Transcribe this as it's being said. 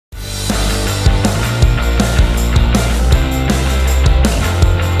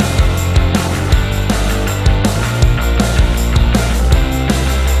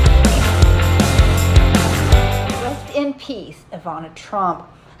Ivana Trump.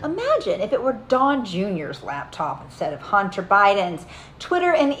 Imagine if it were Don Jr.'s laptop instead of Hunter Biden's.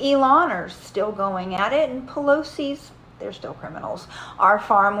 Twitter and Elon are still going at it, and Pelosi's, they're still criminals. Our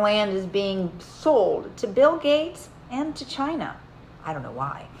farmland is being sold to Bill Gates and to China. I don't know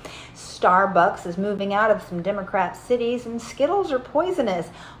why. Starbucks is moving out of some Democrat cities, and Skittles are poisonous.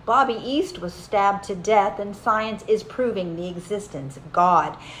 Bobby East was stabbed to death, and science is proving the existence of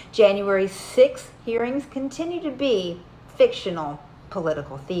God. January 6th hearings continue to be fictional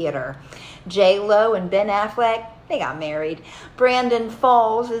political theater. J-Lo and Ben Affleck, they got married. Brandon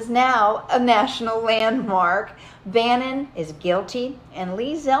Falls is now a national landmark. Bannon is guilty, and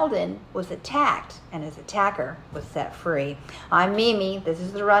Lee Zeldin was attacked, and his attacker was set free. I'm Mimi. This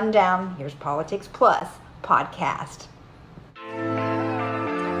is The Rundown. Here's Politics Plus podcast.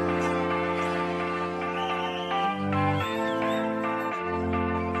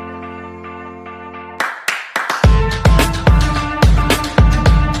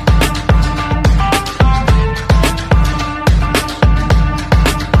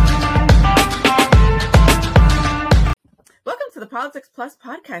 Politics Plus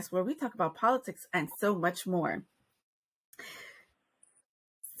podcast, where we talk about politics and so much more.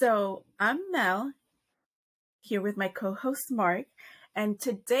 So I'm Mel, here with my co-host Mark, and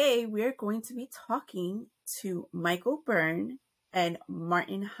today we're going to be talking to Michael Byrne and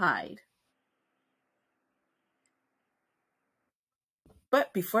Martin Hyde.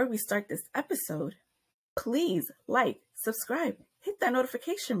 But before we start this episode, please like, subscribe, hit that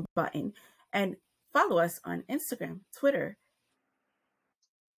notification button, and follow us on Instagram, Twitter,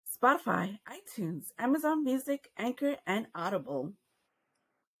 Spotify, iTunes, Amazon Music, Anchor, and Audible.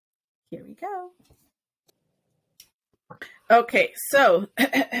 Here we go. Okay, so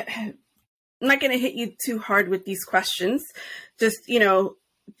I'm not going to hit you too hard with these questions. Just,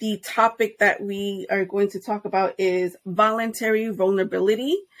 the topic that we are going to talk about is voluntary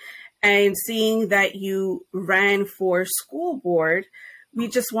vulnerability. And seeing that you ran for school board, we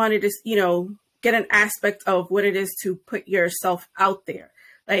just wanted to, get an aspect of what it is to put yourself out there.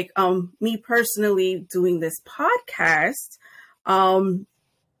 Like me personally doing this podcast, I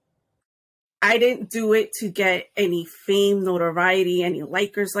didn't do it to get any fame, notoriety, any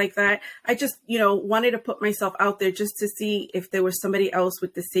likers like that. I just, wanted to put myself out there just to see if there was somebody else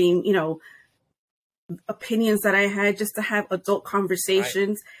with the same, opinions that I had, just to have adult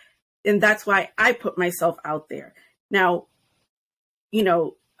conversations. Right. And that's why I put myself out there. Now, we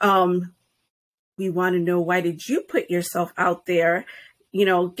want to know, why did you put yourself out there?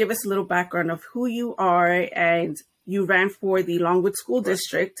 Give us a little background of who you are, and you ran for the Longwood School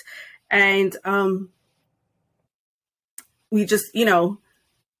District, and we just want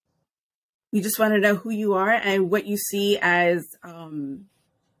to know who you are and what you see as,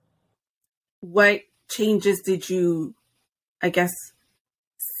 what changes did you, I guess,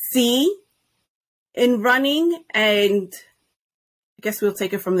 see in running, and I guess we'll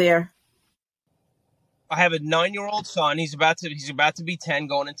take it from there. I have a 9-year-old son. He's about to be 10,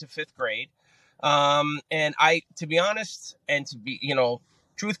 going into 5th grade. And to be honest, and to be,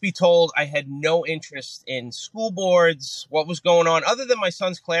 truth be told, I had no interest in school boards, what was going on. Other than my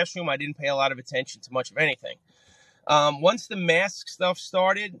son's classroom, I didn't pay a lot of attention to much of anything. Once the mask stuff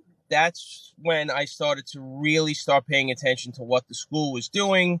started, that's when I started to really start paying attention to what the school was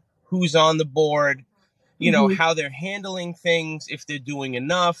doing, who's on the board, how they're handling things, if they're doing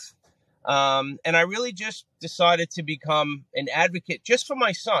enough. And I really just decided to become an advocate just for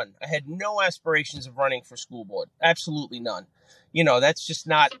my son. I had no aspirations of running for school board. Absolutely none. That's just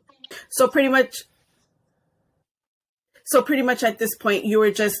not. So pretty much at this point, you were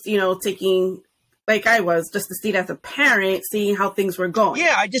just, taking, like I was, just to see it as a parent, seeing how things were going.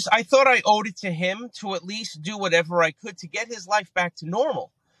 Yeah, I thought I owed it to him to at least do whatever I could to get his life back to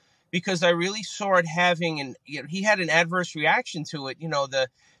normal, because I really saw it having, he had an adverse reaction to it, the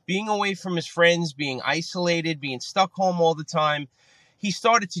being away from his friends, being isolated, being stuck home all the time. He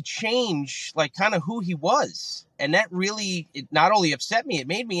started to change, like, kind of who he was. And that really, it not only upset me, it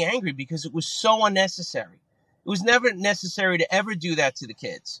made me angry, because it was so unnecessary. It was never necessary to ever do that to the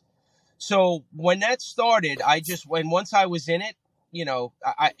kids. So when that started, once I was in it,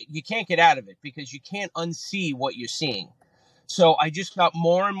 you can't get out of it, because you can't unsee what you're seeing. So I just got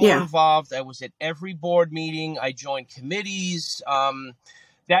more and more involved. I was at every board meeting. I joined committees.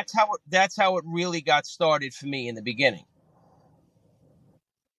 That's how it really got started for me in the beginning.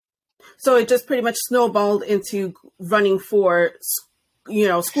 So it just pretty much snowballed into running for,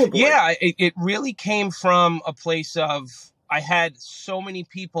 school board. Yeah, it really came from a place of, I had so many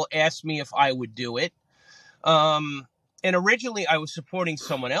people ask me if I would do it. And originally I was supporting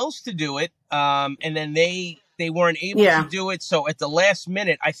someone else to do it. And then they they weren't able to Yeah. do it. So at the last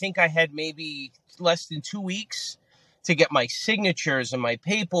minute, I think I had maybe less than 2 weeks to get my signatures and my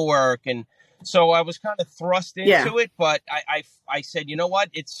paperwork. And so I was kind of thrust Yeah. into it, but I said, you know what?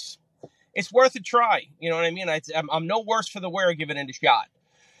 It's worth a try. You know what I mean? I'm no worse for the wear giving it a shot.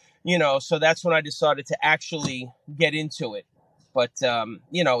 You know, so that's when I decided to actually get into it. But,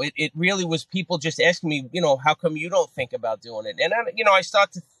 you know, it really was people just asking me, you know, how come you don't think about doing it? And, I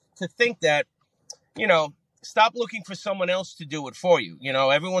start to think that, you know, stop looking for someone else to do it for you. You know,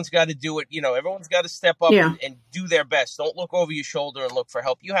 everyone's got to do it. You know, everyone's got to step up Yeah. and do their best. Don't look over your shoulder and look for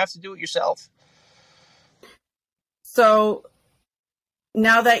help. You have to do it yourself. So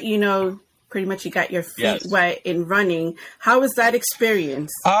now that, you know, pretty much you got your feet Yes. wet in running, how was that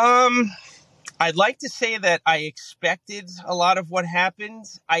experience? I'd like to say that I expected a lot of what happened.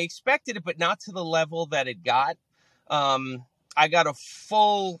 I expected it, but not to the level that it got. I got a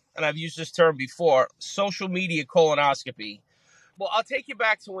full, and I've used this term before, social media colonoscopy. Well, I'll take you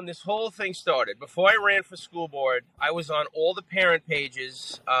back to when this whole thing started. Before I ran for school board, I was on all the parent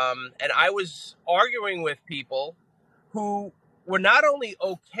pages, and I was arguing with people who were not only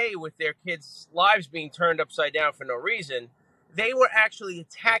okay with their kids' lives being turned upside down for no reason, they were actually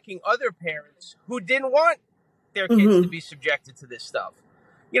attacking other parents who didn't want their kids to be subjected to this stuff.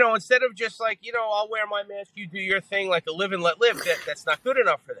 You know, instead of just like, you know, I'll wear my mask, you do your thing, like a live and let live, that's not good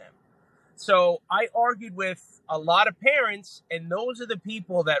enough for them. So I argued with a lot of parents, and those are the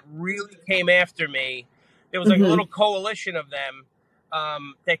people that really came after me. There was like a little coalition of them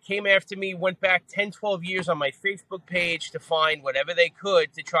that came after me, went back 10, 12 years on my Facebook page to find whatever they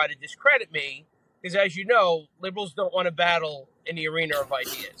could to try to discredit me. Because as you know, liberals don't want to battle in the arena of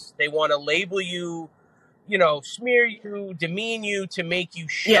ideas. They want to label you, you know, smear you, demean you to make you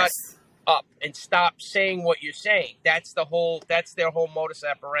shut Yes. up and stop saying what you're saying. That's their whole modus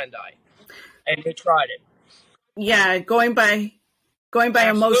operandi. And they tried it. Yeah, going by Absolutely.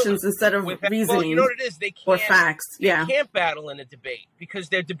 emotions instead of Well, reasoning you know what it is? They or can't facts. Yeah. can't battle in a debate because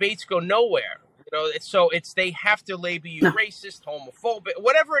their debates go nowhere. You know, they have to label you No. racist, homophobic,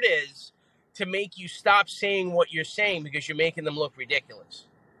 whatever it is, to make you stop saying what you're saying because you're making them look ridiculous.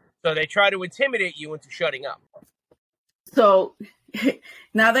 So they try to intimidate you into shutting up. So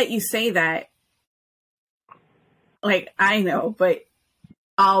now that you say that, like, I know, but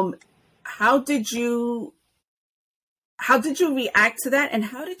how did you react to that, and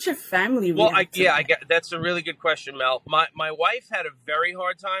how did your family react to that? That's a really good question, Mel. My wife had a very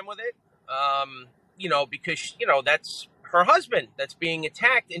hard time with it, you know, because, you know, that's her husband that's being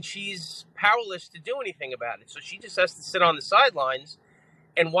attacked, and she's powerless to do anything about it. So she just has to sit on the sidelines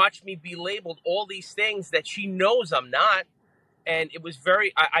and watch me be labeled all these things that she knows I'm not. And it was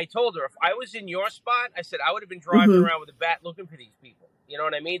I told her, if I was in your spot, I said, I would have been driving around with a bat looking for these people. You know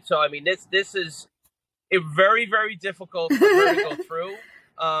what I mean? So, I mean, this is very, very difficult for her to go through.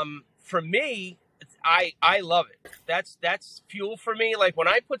 For me, I love it. That's fuel for me. Like when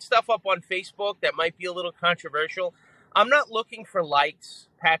I put stuff up on Facebook that might be a little controversial, I'm not looking for likes,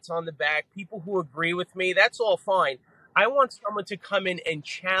 pats on the back, people who agree with me. That's all fine. I want someone to come in and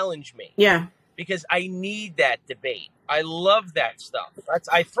challenge me. Yeah. Because I need that debate. I love that stuff.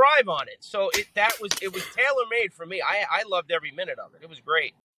 I thrive on it. So it was tailor made for me. I loved every minute of it. It was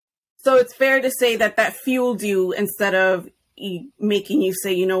great. So it's fair to say that fueled you instead of making you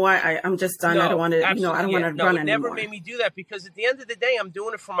say, you know what, I'm just done. No, I don't want to, you know, I don't want to run it anymore. never made me do that because at the end of the day, I'm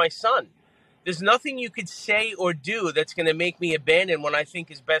doing it for my son. There's nothing you could say or do that's going to make me abandon what I think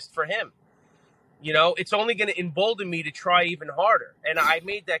is best for him. You know, it's only going to embolden me to try even harder. And I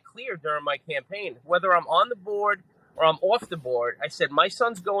made that clear during my campaign. Whether I'm on the board or I'm off the board, I said, my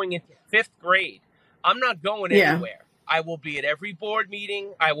son's going into 5th grade. I'm not going anywhere. I will be at every board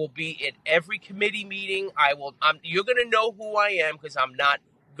meeting. I will be at every committee meeting. You're going to know who I am because I'm not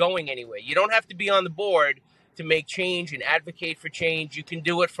going anywhere. You don't have to be on the board to make change and advocate for change. You can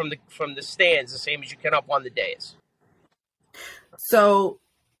do it from the stands, the same as you can up on the dais. So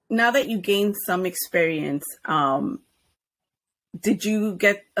now that you gained some experience, did you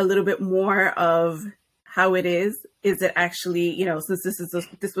get a little bit more of how it is? Is it actually, you know, since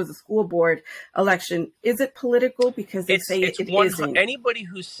this was a school board election, is it political? Because they say it isn't. Anybody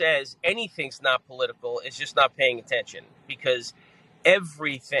who says anything's not political is just not paying attention because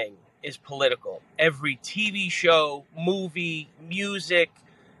everything is political. Every TV show, movie, music,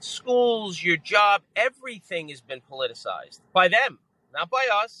 schools, your job, everything has been politicized by them. Not by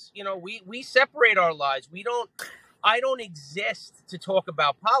us. You know, we separate our lives. I don't exist to talk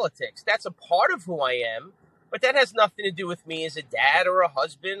about politics. That's a part of who I am, but that has nothing to do with me as a dad or a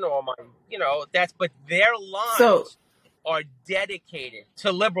husband or but their lives are dedicated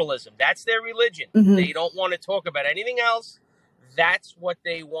to liberalism. That's their religion. Hmm. They don't want to talk about anything else. That's what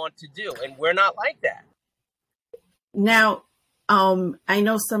they want to do. And we're not like that. Now, I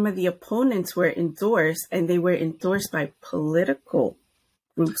know some of the opponents were endorsed, and they were endorsed by political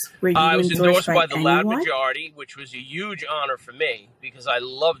groups. Were you I was endorsed by the loud anyone? majority, which was a huge honor for me because I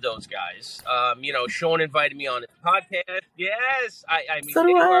love those guys. Sean invited me on his podcast. Yes, I mean, So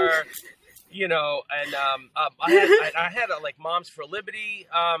they do I. were, and I had like Moms for Liberty.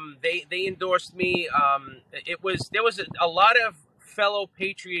 They endorsed me. There was a lot of fellow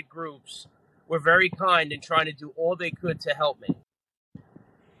patriot groups were very kind and trying to do all they could to help me.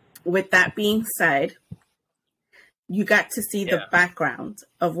 With that being said, you got to see the Yeah. background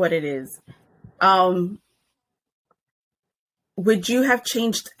of what it is. Would you have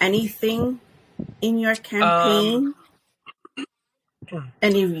changed anything in your campaign?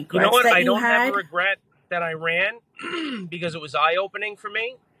 Any You know regrets what? that I you don't have had? a regret that I ran because it was eye-opening for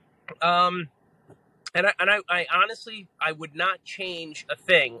me. And I honestly, I would not change a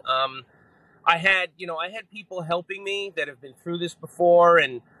thing. I had people helping me that have been through this before,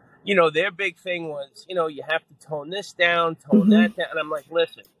 and their big thing was, you have to tone this down, tone Hmm. that down. And I'm like,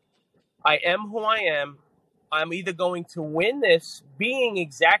 listen, I am who I am. I'm either going to win this being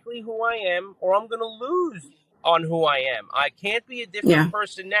exactly who I am, or I'm going to lose on who I am. I can't be a different Yeah.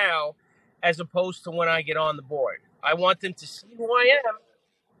 person now as opposed to when I get on the board. I want them to see who I am.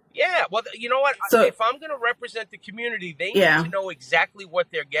 Yeah, well, you know what? So, If I'm going to represent the community, they need yeah. to know exactly what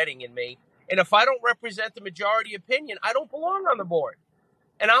they're getting in me. And if I don't represent the majority opinion, I don't belong on the board.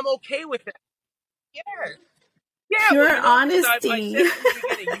 And I'm okay with that. Yeah. Yeah, Pure because I honesty. said from the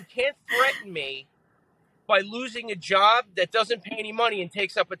beginning, you can't threaten me by losing a job that doesn't pay any money and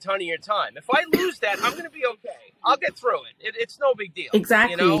takes up a ton of your time. If I lose that, I'm going to be okay. I'll get through it. It's no big deal.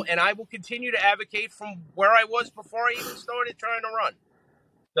 Exactly. And I will continue to advocate from where I was before I even started trying to run.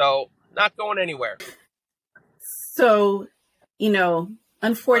 So, not going anywhere. So,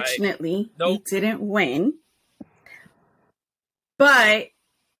 unfortunately, Nope. you didn't win. But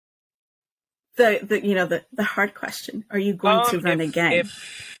the hard question, are you going to run again?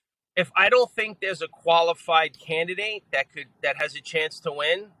 If I don't think there's a qualified candidate that has a chance to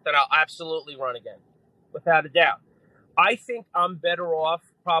win, then I'll absolutely run again, without a doubt. I think I'm better off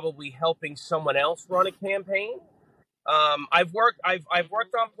probably helping someone else run a campaign. I've worked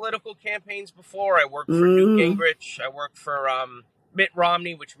on political campaigns before. I worked for Newt Gingrich. I worked for Mitt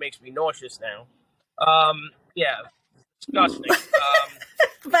Romney, which makes me nauseous now. Yeah, disgusting.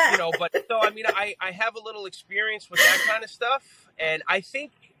 But so I mean, I have a little experience with that kind of stuff, and I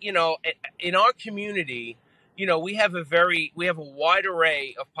think in our community, we have a wide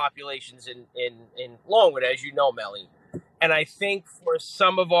array of populations in Longwood, as you know, Melly, and I think for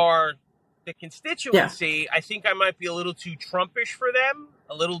some of the constituency, I think I might be a little too Trumpish for them,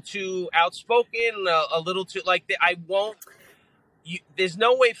 a little too outspoken, a little too I won't. There's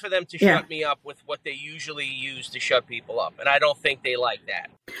no way for them to shut me up with what they usually use to shut people up, and I don't think they like that.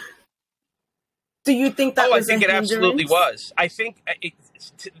 Do you think that was I think a it absolutely hindrance? was. I think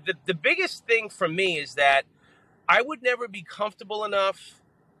the biggest thing for me is that I would never be comfortable enough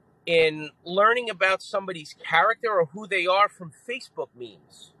in learning about somebody's character or who they are from Facebook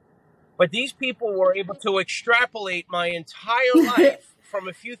memes. But these people were able to extrapolate my entire life from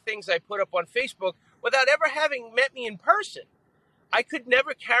a few things I put up on Facebook without ever having met me in person. I could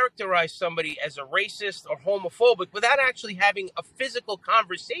never characterize somebody as a racist or homophobic without actually having a physical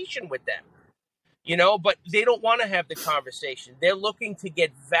conversation with them. But they don't want to have the conversation. They're looking to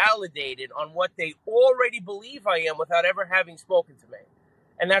get validated on what they already believe I am without ever having spoken to me.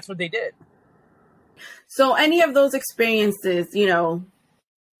 And that's what they did. So any of those experiences,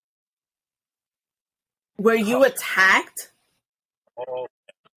 were you attacked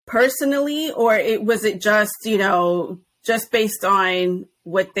personally, or was it just, just based on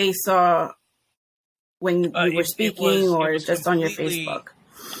what they saw when you were speaking, or just on your Facebook?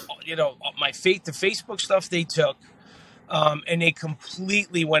 The Facebook stuff they took, and they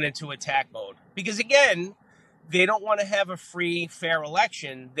completely went into attack mode. Because again, they don't want to have a free, fair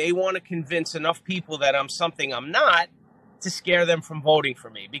election. They want to convince enough people that I'm something I'm not to scare them from voting for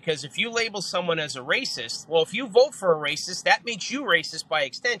me. Because if you label someone as a racist, well, if you vote for a racist, that makes you racist by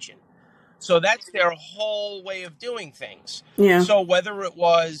extension. So that's their whole way of doing things. Yeah. So whether it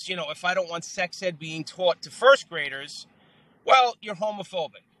was, if I don't want sex ed being taught to first graders, well, you're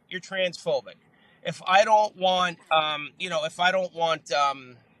homophobic. You're transphobic. If I don't want,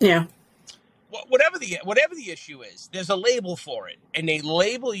 whatever the issue is, there's a label for it, and they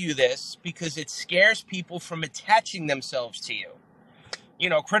label you this because it scares people from attaching themselves to you.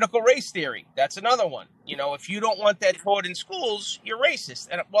 Critical race theory. That's another one. If you don't want that taught in schools, you're racist.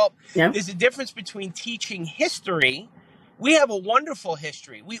 And well, Yep. there's a difference between teaching history. We have a wonderful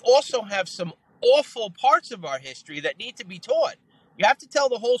history. We also have some awful parts of our history that need to be taught. You have to tell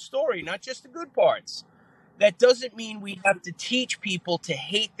the whole story, not just the good parts. That doesn't mean we have to teach people to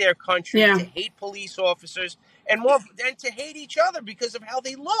hate their country, Yeah. to hate police officers, and to hate each other because of how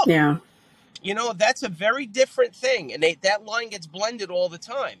they look. Yeah. That's a very different thing, and that line gets blended all the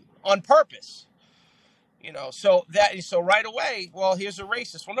time on purpose. So right away, well, here's a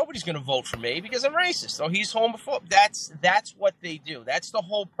racist. Well, nobody's going to vote for me because I'm racist. So he's homophobic. That's what they do. That's the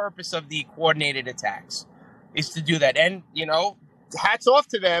whole purpose of the coordinated attacks, is to do that. And hats off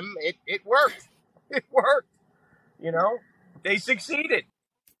to them. It worked. It worked. They succeeded.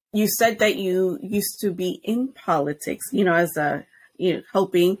 You said that you used to be in politics, as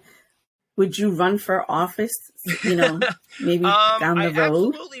helping. Would you run for office, maybe down the road? I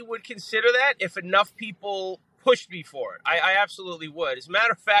absolutely would consider that if enough people pushed me for it. I absolutely would. As a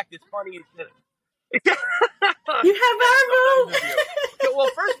matter of fact, it's funny you said it. You have our vote. Well,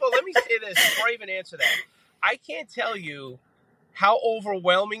 first of all, let me say this before I even answer that. I can't tell you how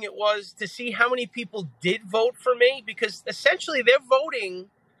overwhelming it was to see how many people did vote for me, because essentially they're voting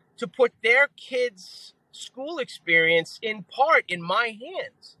to put their kids' school experience in part in my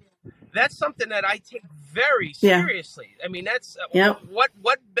hands. That's something that I take very seriously. I mean, that's what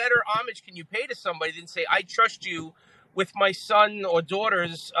better homage can you pay to somebody than say, I trust you with my son or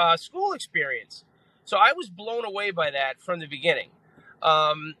daughter's school experience. So I was blown away by that from the beginning.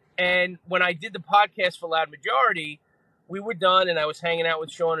 And when I did the podcast for Loud Majority, we were done, and I was hanging out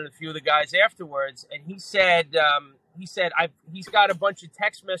with Sean and a few of the guys afterwards, and he said he's got a bunch of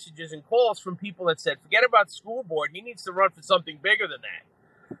text messages and calls from people that said, forget about the school board. He needs to run for something bigger than that.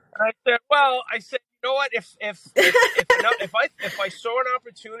 And I said, you know what? If I saw an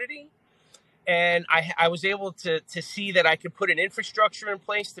opportunity and I was able to see that I could put an infrastructure in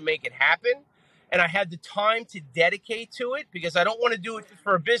place to make it happen, and I had the time to dedicate to it, because I don't want to do it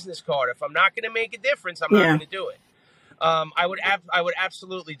for a business card. If I'm not going to make a difference, I'm not going to do it. I would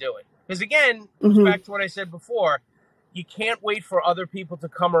absolutely do it. Because again, back to what I said before, you can't wait for other people to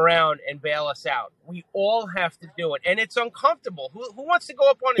come around and bail us out. We all have to do it. And it's uncomfortable. Who wants to go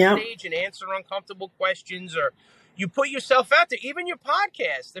up on a stage and answer uncomfortable questions, or you put yourself out there? Even your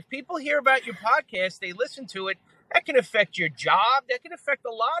podcast. If people hear about your podcast, they listen to it, that can affect your job. That can affect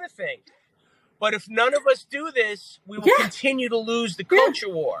a lot of things. But if none of us do this, we will continue to lose the culture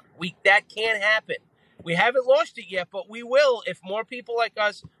war. That can't happen. We haven't lost it yet, but we will if more people like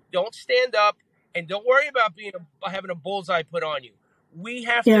us don't stand up and don't worry about having a bullseye put on you. We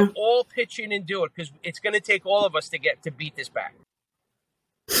have to all pitch in and do it, because it's going to take all of us to beat this back.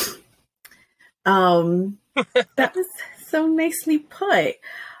 That was so nicely put.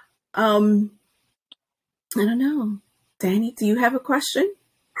 I don't know. Danny, do you have a question?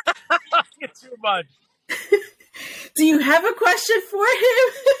 It's too much. Do you have a question for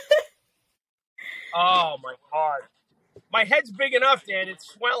him? Oh, my heart. My head's big enough, Dan. It's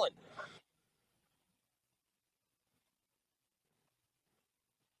swelling.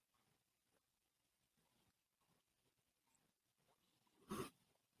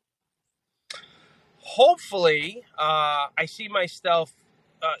 Hopefully, I see myself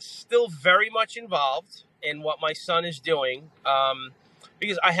still very much involved in what my son is doing,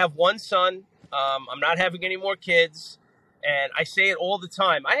 because I have one son. I'm not having any more kids, and I say it all the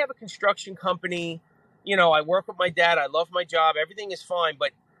time. I have a construction company. I work with my dad. I love my job. Everything is fine,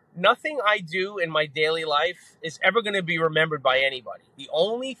 but nothing I do in my daily life is ever going to be remembered by anybody. The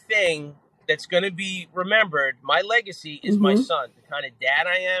only thing that's going to be remembered, my legacy, is my son, the kind of dad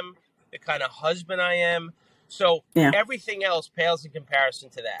I am, the kind of husband I am. So everything else pales in comparison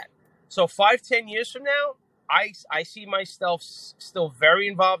to that. So 5-10 years from now, I see myself still very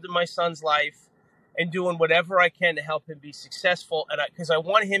involved in my son's life and doing whatever I can to help him be successful. And because I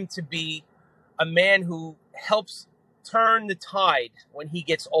want him to be a man who helps turn the tide when he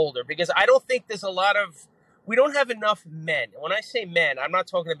gets older. Because I don't think we don't have enough men. When I say men, I'm not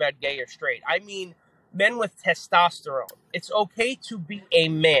talking about gay or straight. I mean men with testosterone. It's okay to be a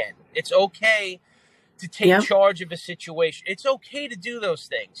man. It's okay to take charge of a situation. It's okay to do those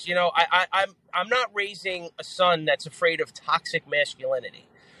things. I'm not raising a son that's afraid of toxic masculinity.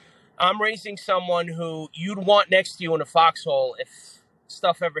 I'm raising someone who you'd want next to you in a foxhole if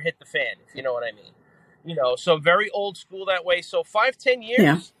stuff ever hit the fan, if you know what I mean. So very old school that way. So 5-10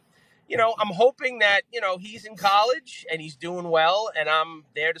 years, I'm hoping that, he's in college and he's doing well and I'm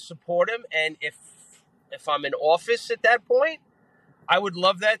there to support him. And if I'm in office at that point, I would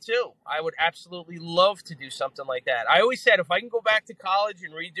love that too. I would absolutely love to do something like that. I always said if I can go back to college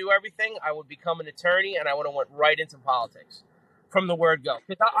and redo everything, I would become an attorney, and I would have went right into politics from the word go.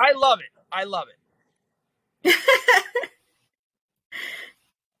 Because I love it. I love it.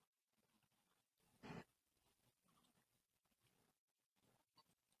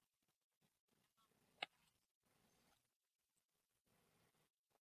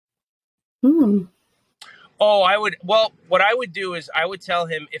 Hmm. Oh, what I would do is I would tell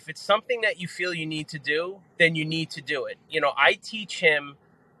him if it's something that you feel you need to do, then you need to do it. I teach him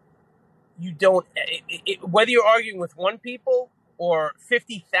you don't, whether you're arguing with one people or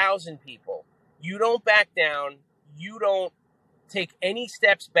 50,000 people, you don't back down. You don't take any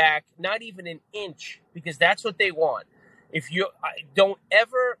steps back, not even an inch, because that's what they want. If you don't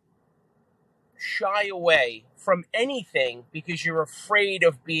ever shy away from anything because you're afraid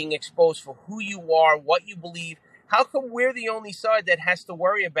of being exposed for who you are, what you believe. How come we're the only side that has to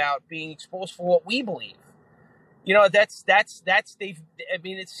worry about being exposed for what we believe? It's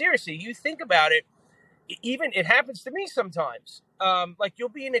seriously, you think about it, even it happens to me sometimes. Like you'll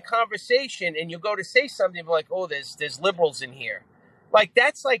be in a conversation and you'll go to say something like, oh, there's liberals in here. Like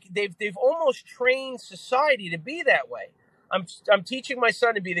that's like they've almost trained society to be that way. I'm teaching my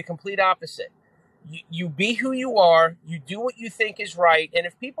son to be the complete opposite. You be who you are, you do what you think is right, and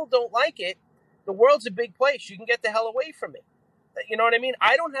if people don't like it, the world's a big place. You can get the hell away from it. You know what I mean?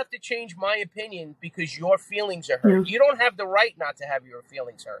 I don't have to change my opinion because your feelings are hurt. Yeah. You don't have the right not to have your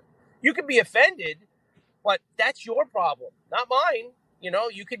feelings hurt. You could be offended, but that's your problem, not mine.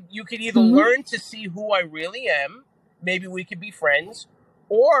 You could either learn to see who I really am, maybe we could be friends,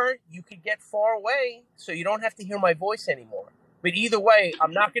 or you could get far away so you don't have to hear my voice anymore. But either way,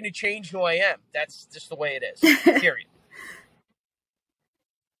 I'm not going to change who I am. That's just the way it is. Period.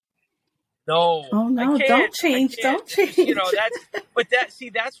 No. Oh no! Don't change. Don't change.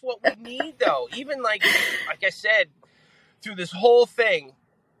 That's what we need, though. Even like I said, through this whole thing,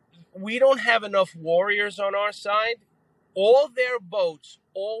 we don't have enough warriors on our side. All their boats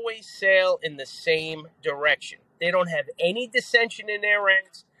always sail in the same direction. They don't have any dissension in their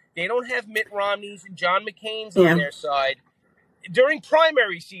ranks. They don't have Mitt Romney's and John McCain's on their side. During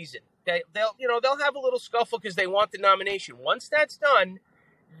primary season, they'll have a little scuffle because they want the nomination. Once that's done,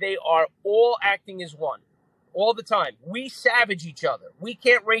 they are all acting as one all the time. We savage each other. We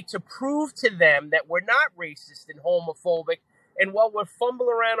can't wait to prove to them that we're not racist and homophobic. And while we're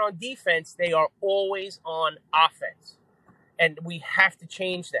fumbling around on defense, they are always on offense. And we have to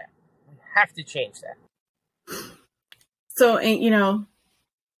change that. We have to change that. So, I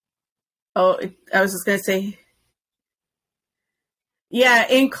was just going to say, yeah,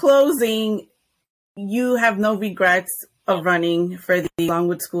 in closing, you have no regrets of running for the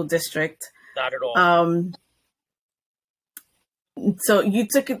Longwood School District. Not at all. So you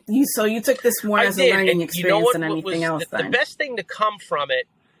took this more as a learning experience than anything else. The best thing to come from it,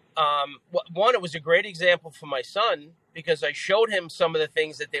 one, it was a great example for my son because I showed him some of the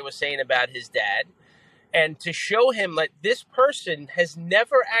things that they were saying about his dad, and to show him that this person has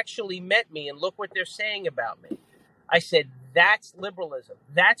never actually met me, and look what they're saying about me. I said, that's liberalism.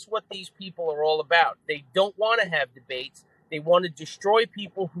 That's what these people are all about. They don't want to have debates. They want to destroy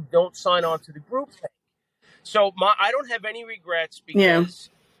people who don't sign on to the group thing. So I don't have any regrets because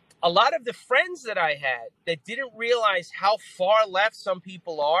a lot of the friends that I had that didn't realize how far left some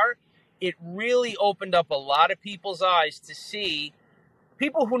people are, it really opened up a lot of people's eyes to see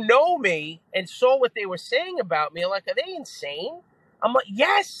people who know me and saw what they were saying about me. Like, are they insane? I'm like,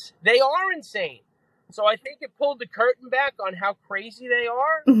 yes, they are insane. So I think it pulled the curtain back on how crazy they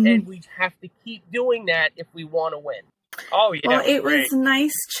are, and we have to keep doing that if we want to win. Oh, yeah. Well, it was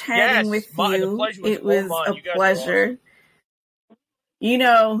nice chatting with you. It was a pleasure.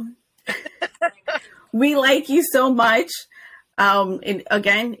 Awesome. We like you so much. And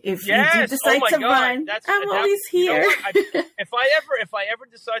again, if you do decide to run, I'm always here. If I ever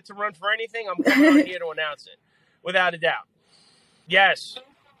decide to run for anything, I'm coming on here to announce it, without a doubt. Yes.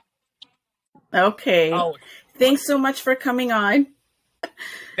 Okay. Oh, thanks so much for coming on.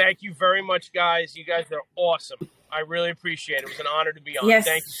 Thank you very much, guys. You guys are awesome. I really appreciate it. It was an honor to be on. Yes.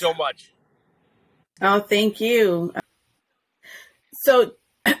 Thank you so much. Oh, thank you. So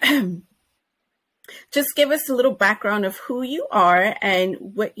just give us a little background of who you are and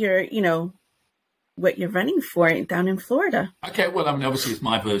what you're running for down in Florida. Okay. Well, obviously it's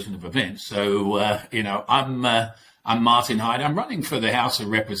my version of events. So, I'm Martin Hyde. I'm running for the House of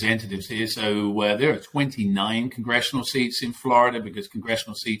Representatives here. So there are 29 congressional seats in Florida because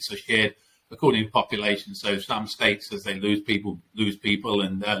congressional seats are shared according to population. So some states, as they lose people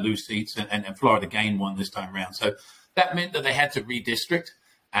and lose seats, and Florida gained one this time around. So That meant that they had to redistrict.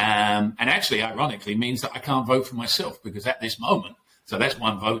 And actually, ironically, means that I can't vote for myself because at this moment, so that's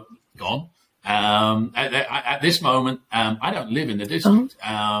one vote gone. At this moment, I don't live in the district.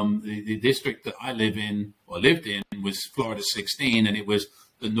 The district that I live in or lived in was Florida 16, and it was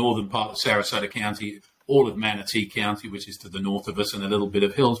the northern part of Sarasota County, all of Manatee County, which is to the north of us, and a little bit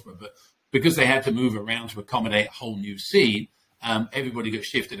of Hillsborough. But because they had to move around to accommodate a whole new seat, everybody got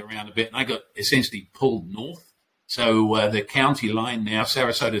shifted around a bit, and I got essentially pulled north. So the county line now,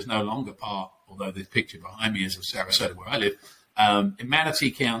 Sarasota is no longer part, although the picture behind me is of Sarasota where I live, in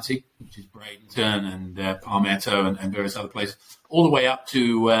Manatee County, which is Bradenton and Palmetto and various other places, all the way up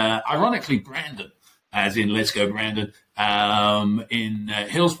to, ironically, Brandon, as in Let's Go Brandon, in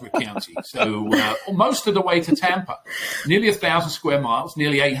Hillsborough County. So most of the way to Tampa, nearly 1,000 square miles,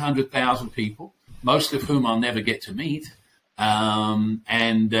 nearly 800,000 people, most of whom I'll never get to meet. And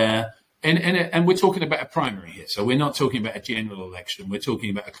we're talking about a primary here. So we're not talking about a general election. We're talking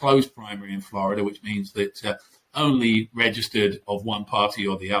about a closed primary in Florida, which means that only registered of one party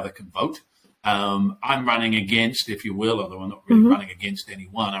or the other can vote. I'm running against, if you will, although I'm not really running against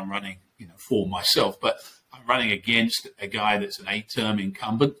anyone. I'm running, for myself. But I'm running against a guy that's an 8-term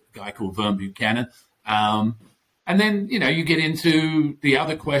incumbent, a guy called Vern Buchanan. And then, you get into the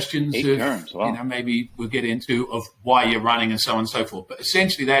other questions 8 terms, wow. Maybe we'll get into of why you're running and so on and so forth. But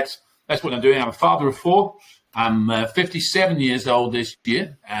essentially that's what I'm doing. I'm a father of 4. I'm 57 years old this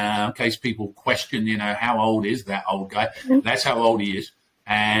year. In case people question, how old is that old guy? That's how old he is.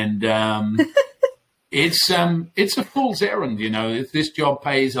 And it's a fool's errand. If this job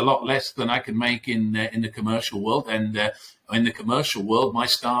pays a lot less than I can make in the commercial world, and in the commercial world, my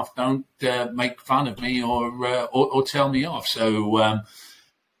staff don't make fun of me or tell me off. So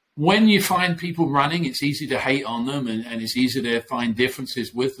when you find people running, it's easy to hate on them, and it's easy to find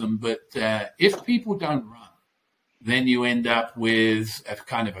differences with them. But if people don't run, then you end up with a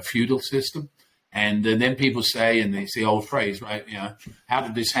kind of a feudal system. And then people say, and it's the old phrase, right? How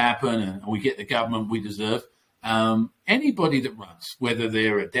did this happen? And we get the government we deserve. Anybody that runs, whether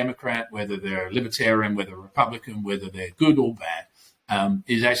they're a Democrat, whether they're a Libertarian, whether a Republican, whether they're good or bad,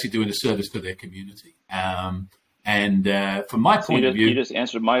 is actually doing a service to their community. And from my point of view, you just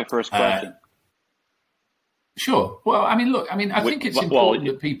answered my first question. Sure. Well, I think it's important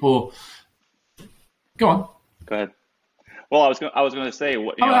that people go on. Go ahead. Well, I was going to say, I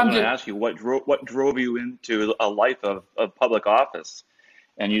was going to ask you what drove you into a life of public office,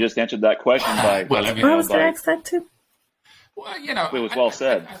 and you just answered that question by. Well, I was going to ask that too. Well, it was well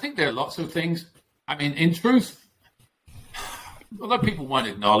said. I think there are lots of things. In truth, a lot of people won't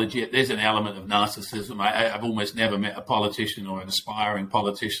acknowledge it. There's an element of narcissism. I've almost never met a politician or an aspiring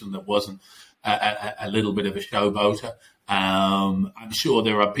politician that wasn't a little bit of a showboater. I'm sure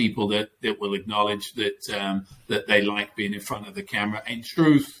there are people that will acknowledge that they like being in front of the camera. In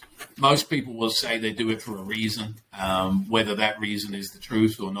truth, most people will say they do it for a reason. Whether that reason is the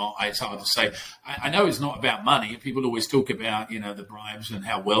truth or not, it's hard to say. I know it's not about money. People always talk about, the bribes and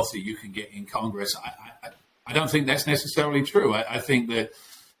how wealthy you can get in Congress. I don't think that's necessarily true. I think that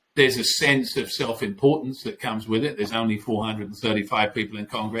there's a sense of self-importance that comes with it. There's only 435 people in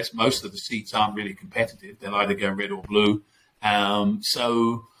Congress. Most of the seats aren't really competitive. They'll either go red or blue.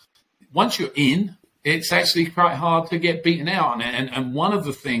 So once you're in, it's actually quite hard to get beaten out. And one of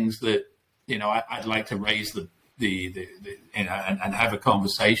the things that, I'd like to raise and have a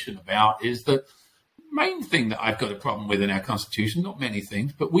conversation about is the main thing that I've got a problem with in our Constitution, not many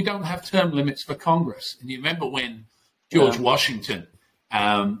things, but we don't have term limits for Congress. And you remember when George Washington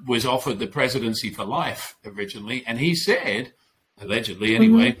was offered the presidency for life originally, and he said, allegedly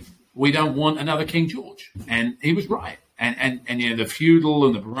anyway, we don't want another King George. And he was right. And the feudal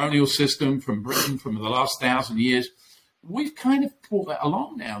and the baronial system from Britain from the last 1,000 years, we've kind of brought that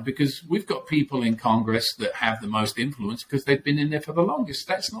along now because we've got people in Congress that have the most influence because they've been in there for the longest.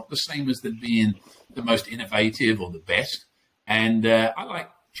 That's not the same as them being the most innovative or the best. And I like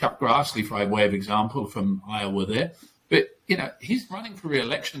Chuck Grassley, for way of example, from Iowa there. But, he's running for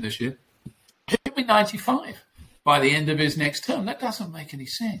re-election this year. He'll be 95 by the end of his next term. That doesn't make any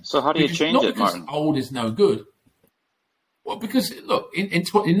sense. So how do you change it, Martin? Old is no good. Well, because, look, in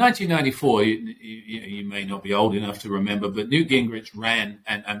 1994, you may not be old enough to remember, but Newt Gingrich ran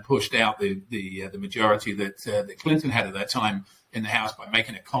and pushed out the majority that Clinton had at that time in the House by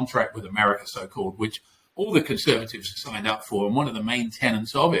making a contract with America, so-called, which all the conservatives signed up for. And one of the main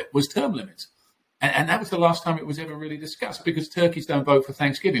tenets of it was term limits. And that was the last time it was ever really discussed because turkeys don't vote for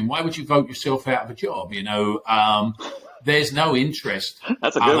Thanksgiving. Why would you vote yourself out of a job? There's no interest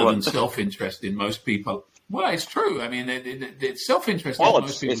other than self-interest in most people. Well, it's true. The self-interest is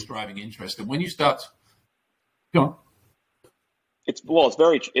most people's driving interest. And when you start Go on. It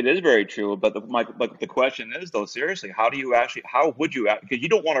is very true. But the question is, though, seriously, how would you, because you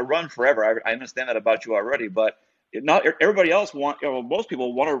don't want to run forever. I understand that about you already, but not everybody else most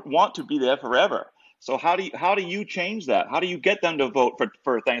people want to be there forever. So how do you change that? How do you get them to vote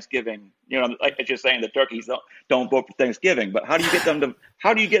for Thanksgiving? Like you're saying, the turkeys don't vote for Thanksgiving, but how do you get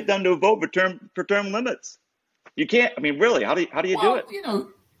them to vote for term limits? You can't. I mean, really, how do you do it?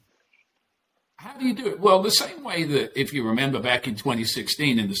 How do you do it? Well, the same way that, if you remember back in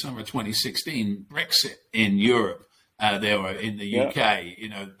 2016, in the summer of 2016, Brexit in Europe, there were in the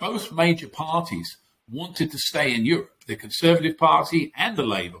UK, both major parties wanted to stay in Europe. The Conservative Party and the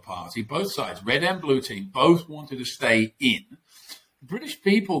Labour Party, both sides, red and blue team, both wanted to stay in. British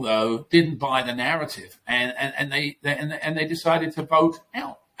people, though, didn't buy the narrative, and they decided to vote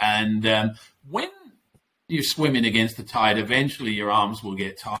out. And when you're swimming against the tide, eventually your arms will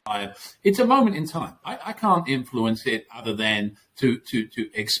get tired. It's a moment in time. I can't influence it other than to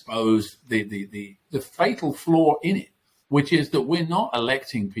expose the fatal flaw in it, which is that we're not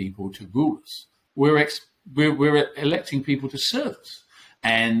electing people to rule us. We're electing people to serve us.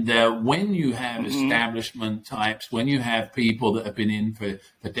 And when you have establishment types, when you have people that have been in for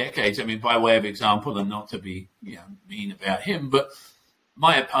decades, I mean, by way of example, and not to be mean about him, but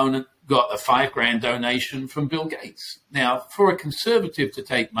my opponent got a $5,000 donation from Bill Gates. Now, for a conservative to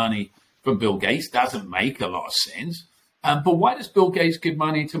take money from Bill Gates doesn't make a lot of sense. But why does Bill Gates give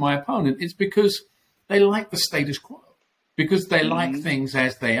money to my opponent? It's because they like the status quo, because they like things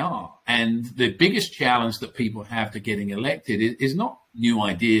as they are. And the biggest challenge that people have to getting elected is not new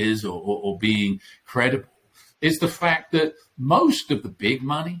ideas or being credible. It's the fact that most of the big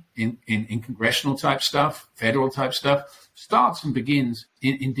money in congressional type stuff, federal type stuff, starts and begins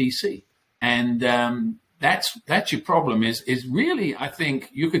in DC. And that's your problem is really, I think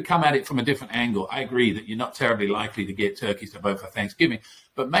you could come at it from a different angle. I agree that you're not terribly likely to get turkeys to vote for Thanksgiving,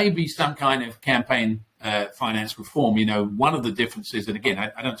 but maybe some kind of campaign finance reform. One of the differences, and again,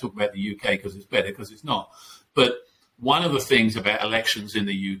 I don't talk about the UK because it's better, because it's not, but one of the things about elections in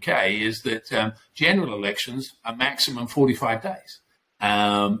the UK is that general elections are maximum 45 days.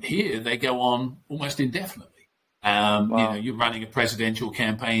 Here, they go on almost indefinitely. Wow. You're running a presidential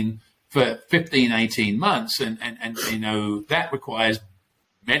campaign for 15, 18 months, and that requires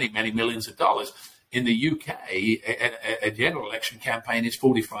many, many millions of dollars. In the UK, a general election campaign is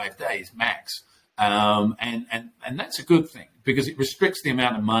 45 days max. And that's a good thing, because it restricts the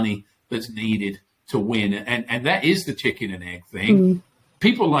amount of money that's needed to win. And that is the chicken and egg thing. Mm-hmm.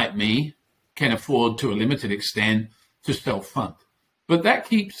 People like me can afford, to a limited extent, to self-fund. But that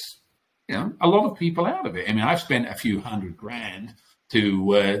keeps a lot of people out of it. I mean, I've spent a few $100,000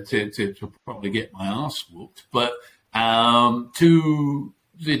 to probably get my ass whooped. But to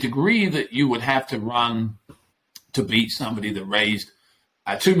the degree that you would have to run to beat somebody that raised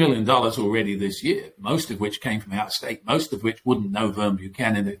 $2 million already this year, most of which came from out of state, most of which wouldn't know Vern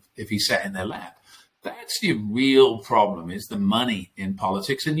Buchanan if he sat in their lap. That's the real problem, is the money in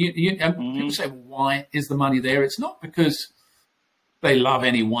politics. And people say, why is the money there? It's not because they love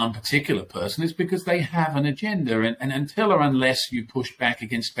any one particular person. It's because they have an agenda. And until or unless you push back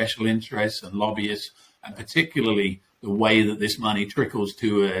against special interests and lobbyists, and particularly the way that this money trickles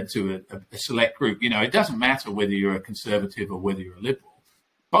to a select group, it doesn't matter whether you're a conservative or whether you're a liberal.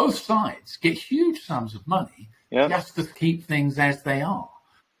 Both sides get huge sums of money just to keep things as they are.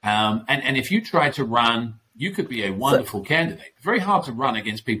 And if you try to run, you could be a wonderful candidate. Very hard to run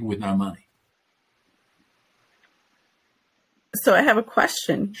against people with no money. So I have a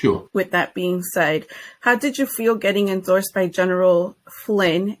question. Sure. With that being said, how did you feel getting endorsed by General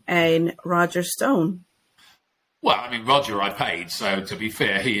Flynn and Roger Stone? Well, I mean, Roger I paid, so to be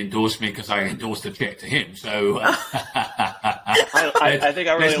fair, he endorsed me because I endorsed a check to him. So I think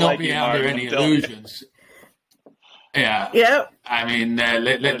I really let's not be under any illusions. Yeah. Yep. I mean,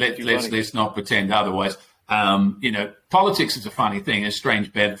 let's not pretend otherwise. Politics is a funny thing, as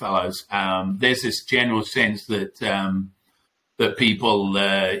strange bedfellows. There's this general sense that people,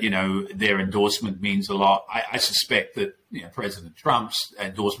 their endorsement means a lot. I suspect that President Trump's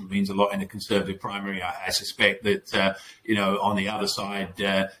endorsement means a lot in a conservative primary. I suspect that on the other side,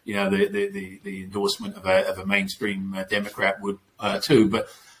 the endorsement of a mainstream Democrat would too. But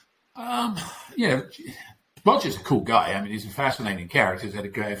Roger's a cool guy. I mean, he's a fascinating character. He's had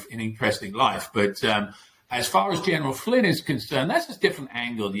an interesting life. But as far as General Flynn is concerned, that's a different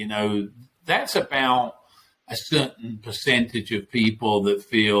angle. That's about a certain percentage of people that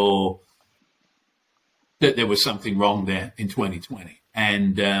feel that there was something wrong there in 2020.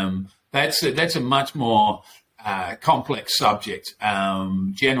 And that's a much more complex subject.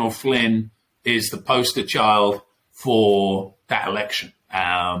 General Flynn is the poster child for that election.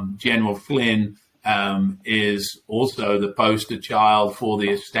 General Flynn is also the poster child for the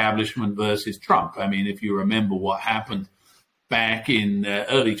establishment versus Trump. I mean, if you remember what happened back in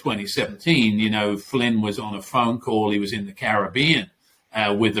early 2017, Flynn was on a phone call. He was in the Caribbean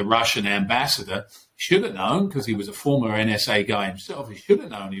with the Russian ambassador. Should have known, because he was a former NSA guy himself. He should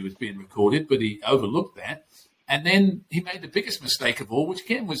have known he was being recorded, but he overlooked that. And then he made the biggest mistake of all, which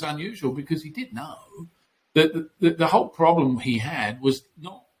again was unusual, because he did know that the whole problem he had was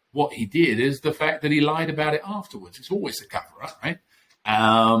not what he did, is the fact that he lied about it afterwards. It's always a cover-up, right?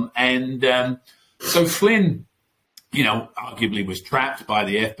 So Flynn, arguably was trapped by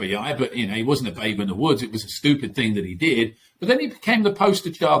the FBI, but, he wasn't a babe in the woods. It was a stupid thing that he did. But then he became the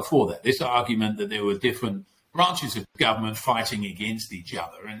poster child for that, this argument that there were different branches of government fighting against each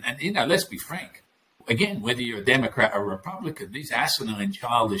other. And let's be frank. Again, whether you're a Democrat or Republican, these asinine,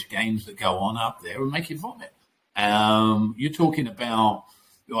 childish games that go on up there will make you vomit. You're talking about,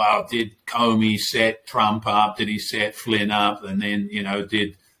 well, did Comey set Trump up? Did he set Flynn up? And then,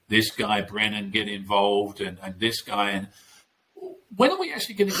 did this guy Brennan get involved and this guy? And when are we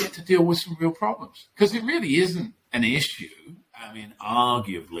actually going to get to deal with some real problems? Because it really isn't an issue. I mean,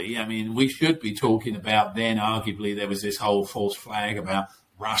 arguably, we should be talking about then, arguably, there was this whole false flag about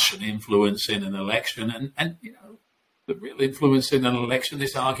Russian influence in an election. And the real influence in an election,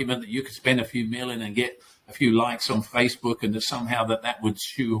 this argument that you could spend a few million and get a few likes on Facebook and that somehow that would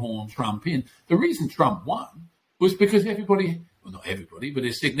shoehorn Trump in. The reason Trump won was because everybody, well, not everybody, but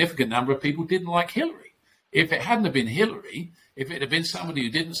a significant number of people didn't like Hillary. If it hadn't have been Hillary, if it had been somebody who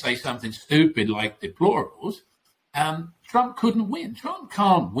didn't say something stupid like deplorables, Trump couldn't win. Trump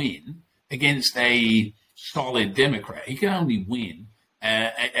can't win against a solid Democrat. He can only win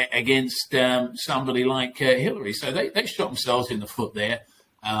against somebody like Hillary. So they shot themselves in the foot there.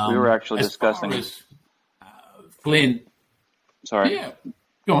 We were actually discussing Flynn. Sorry. Yeah.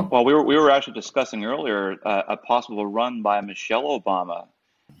 Go on. Well, we were actually discussing earlier a possible run by Michelle Obama,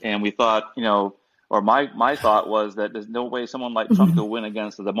 and we thought, or my thought was that there's no way someone like Trump could win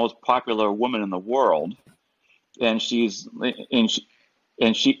against the most popular woman in the world, and she's Michelle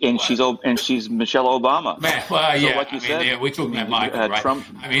Obama. Man, well, so yeah, like you said, yeah, we're talking about Michael, right? Trump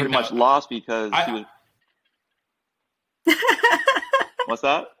pretty much lost because he was. What's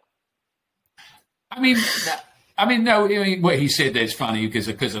that? No. What he said there's funny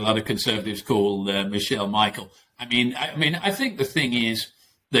because a lot of conservatives call Michelle Michael. I think the thing is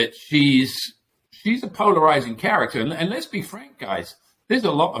that she's a polarizing character, and let's be frank, guys. There's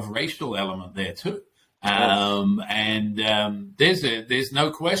a lot of racial element there too. There's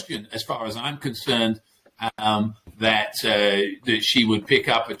no question, as far as I'm concerned, that she would pick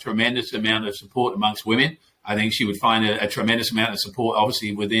up a tremendous amount of support amongst women. I think she would find a tremendous amount of support,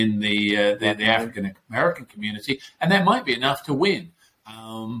 obviously, within the African American community, and that might be enough to win.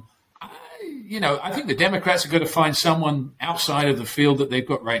 I think the Democrats are going to find someone outside of the field that they've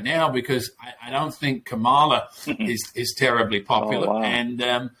got right now, because I don't think Kamala is terribly popular. Oh, wow.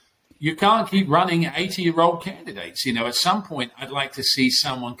 And you can't keep running 80-year-old candidates. At some point, I'd like to see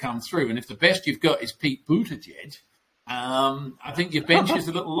someone come through. And if the best you've got is Pete Buttigieg, I think your bench is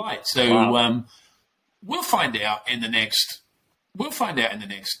a little light. So wow. We'll find out in the next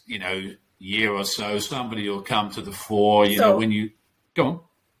year or so. Somebody will come to the fore. When you go on.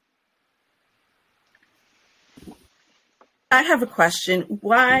 I have a question.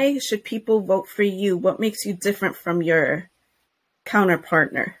 Why should people vote for you? What makes you different from your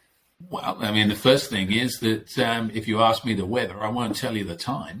counterpartner? Well, the first thing is that if you ask me the weather, I won't tell you the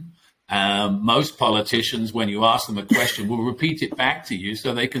time. Most politicians, when you ask them a question, will repeat it back to you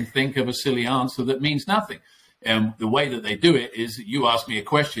so they can think of a silly answer that means nothing. And the way that they do it is that you ask me a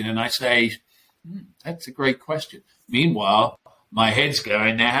question and I say, that's a great question. Meanwhile, my head's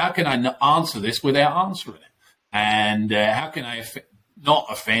going, now how can I answer this without answering it? And how can I not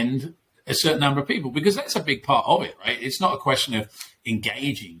offend a certain number of people? Because that's a big part of it, right? It's not a question of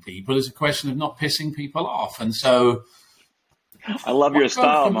engaging people. It's a question of not pissing people off. And so... I love your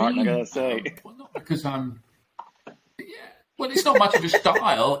style, Mark, I gotta say. Well, not because I'm... Yeah. Well, it's not much of a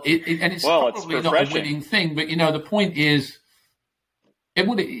style, and it's probably it's not a winning thing. But, the point is,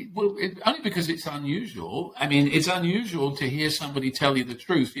 only because it's unusual. It's unusual to hear somebody tell you the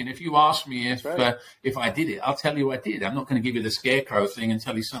truth. And if you ask me if I did it, I'll tell you I did. I'm not going to give you the scarecrow thing and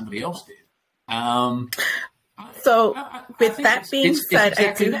tell you somebody else did. So, with that being said,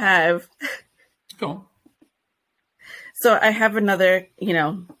 exactly I do have... Go on. So I have another,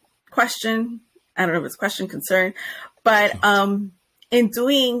 question. I don't know if it's question, concern, but in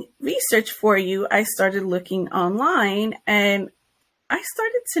doing research for you, I started looking online, and I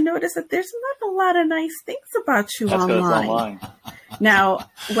started to notice that there's not a lot of nice things about you That's because it's online. online. Now,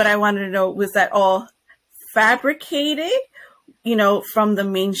 what I wanted to know, was that all fabricated, from the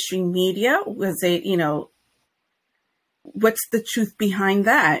mainstream media? Was it, what's the truth behind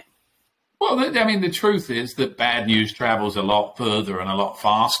that? Well, I mean, the truth is that bad news travels a lot further and a lot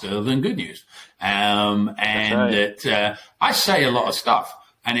faster than good news. And right. that I say a lot of stuff,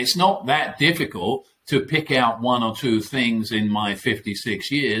 and it's not that difficult to pick out one or two things in my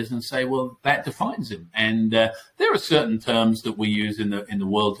 56 years and say, well, that defines him. And there are certain terms that we use in the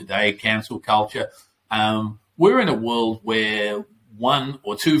world today, cancel culture. We're in a world where one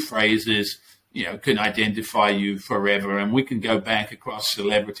or two phrases can identify you forever. And we can go back across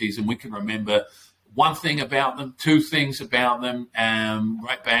celebrities and we can remember one thing about them, two things about them,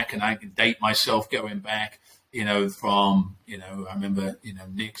 right back. And I can date myself going back, from, I remember,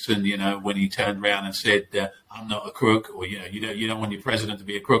 Nixon, when he turned around and said, I'm not a crook, or, you don't want your president to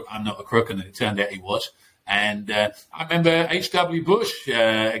be a crook. I'm not a crook. And it turned out he was. And I remember H.W. Bush,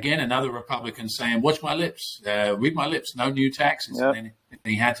 again, another Republican, saying, watch my lips, read my lips, no new taxes. Yep. And then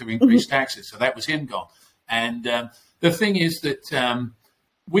he had to increase taxes. So that was him gone. And the thing is that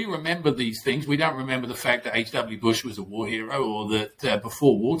we remember these things. We don't remember the fact that H.W. Bush was a war hero, or that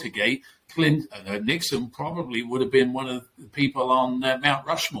before Watergate, Nixon probably would have been one of the people on Mount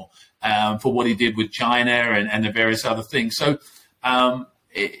Rushmore for what he did with China and the various other things. So I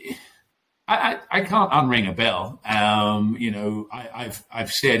can't unring a bell.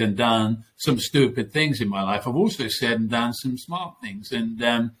 I've said and done some stupid things in my life. I've also said and done some smart things, and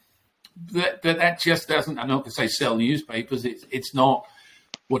that just doesn't. I'm not going to say sell newspapers. It's not.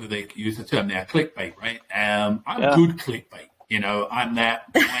 What do they use the term now? Clickbait, right? I'm good clickbait. I'm that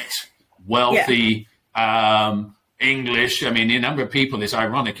white, wealthy, English. I mean, the number of people, it's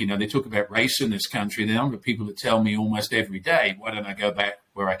ironic, they talk about race in this country. The number of people that tell me almost every day, why don't I go back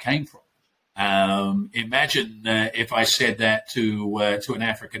where I came from? Imagine if I said that to an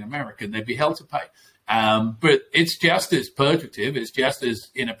African American, they'd be held to pay. But it's just as purgative, it's just as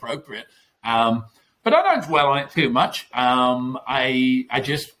inappropriate. But I don't dwell on it too much. I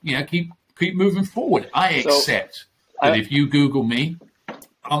just keep moving forward. I accept that if you Google me,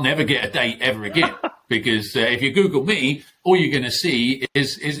 I'll never get a date ever again. Because if you Google me, all you're going to see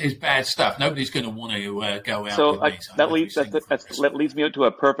is bad stuff. Nobody's going to want to go out with me. So that leads me to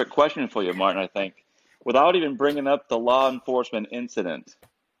a perfect question for you, Martin, I think. Without even bringing up the law enforcement incident,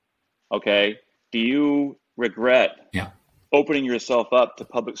 okay, do you regret opening yourself up to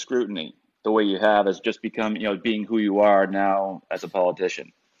public scrutiny the way you have, as just become, being who you are now as a politician?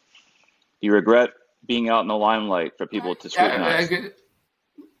 Do you regret being out in the limelight for people to scrutinize?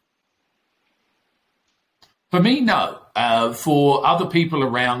 For me, no. For other people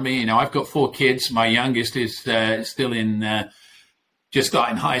around me, I've got 4 kids. My youngest is still in just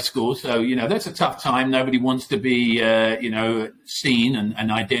starting high school. So, that's a tough time. Nobody wants to be, seen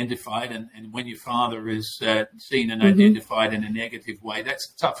and identified. And when your father is seen and identified in a negative way,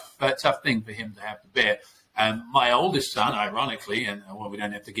 that's a tough thing for him to have to bear. My oldest son, ironically, and we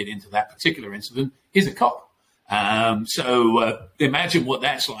don't have to get into that particular incident, is a cop. So imagine what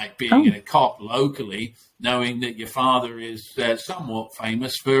that's like, being a cop locally, knowing that your father is somewhat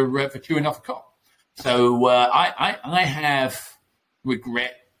famous for chewing off a cop. So I have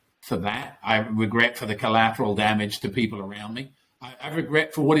regret for that. I regret for the collateral damage to people around me. I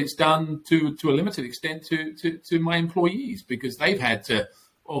regret for what it's done to a limited extent to my employees, because they've had to,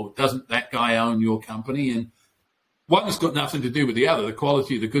 doesn't that guy own your company? And one has got nothing to do with the other. The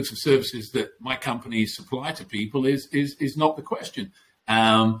quality of the goods and services that my companies supply to people is not the question.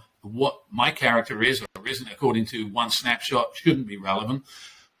 What my character is or isn't, according to one snapshot, shouldn't be relevant.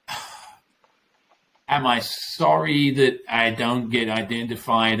 Am I sorry that I don't get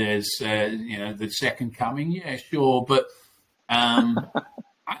identified as the second coming? Yeah, sure, but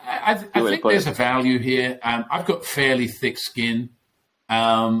I think there's a value here. I've got fairly thick skin.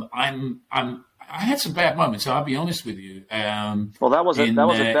 I had some bad moments. I'll be honest with you. Well, that was a bad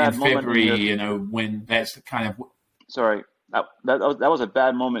moment in February. When that's the kind of. Sorry, that was a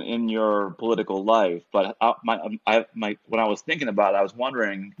bad moment in your political life. But when I was thinking about it, I was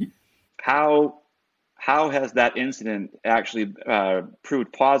wondering how has that incident actually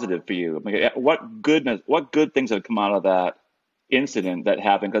proved positive for you? I mean, what good things have come out of that incident that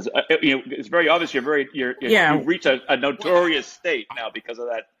happened? Because it's very obvious you've reached a notorious state now because of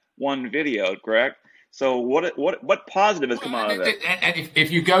that one video, correct? So what positive has come out of it? And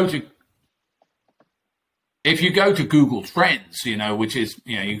if you go to Google Trends, which is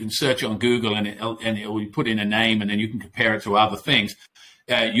you can search on Google and it'll put in a name and then you can compare it to other things.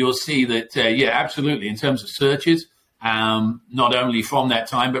 You'll see that absolutely, in terms of searches, not only from that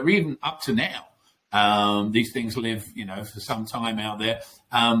time, but even up to now. These things live, for some time out there.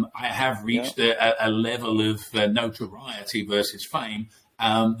 I have reached a level of notoriety versus fame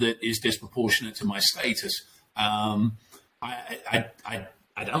that is disproportionate to my status.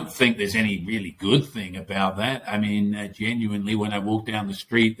 I don't think there's any really good thing about that. I mean, genuinely, when I walk down the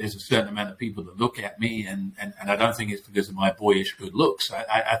street, there's a certain amount of people that look at me, and I don't think it's because of my boyish good looks.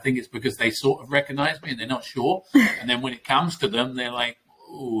 I think it's because they sort of recognize me and they're not sure. And then when it comes to them, they're like,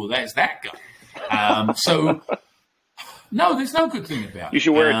 oh, there's that guy. So, no, there's no good thing about it. You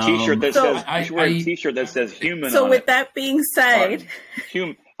should wear a T-shirt that says. You should wear a T-shirt that says "human." So, on with it. that being said,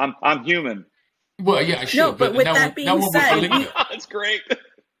 I'm human. Well, yeah, I should. No, but with that being said, that's great.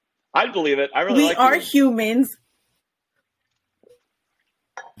 I believe it. I really we like are you. humans.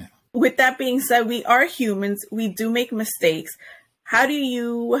 Yeah. With that being said, we are humans. We do make mistakes. How do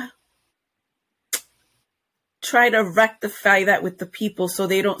you try to rectify that with the people so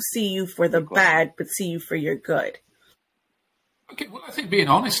they don't see you for the bad, but see you for your good? Okay, well, I think being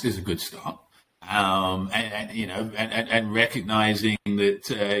honest is a good start. And recognizing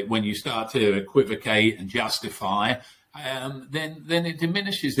that when you start to equivocate and justify, then it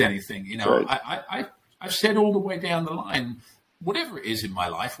diminishes anything. Right. I've said all the way down the line, whatever it is in my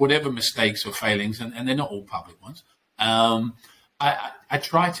life, whatever mistakes or failings, and they're not all public ones, I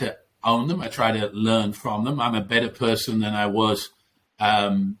try to own them. I try to learn from them. I'm a better person than I was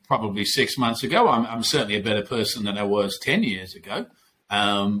probably 6 months ago. I'm certainly a better person than I was 10 years ago.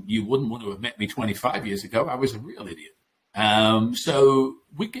 You wouldn't want to have met me 25 years ago. I was a real idiot. So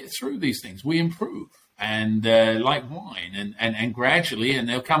we get through these things. We improve. And like wine, and gradually, and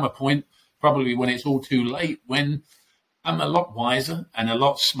there'll come a point probably when it's all too late, when I'm a lot wiser and a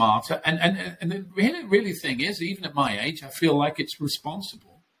lot smarter. And the really thing is, even at my age, I feel like it's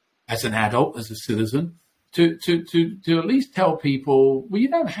responsible as an adult, as a citizen, to at least tell people, well, you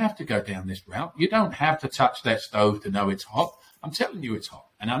don't have to go down this route. You don't have to touch that stove to know it's hot. I'm telling you it's hot.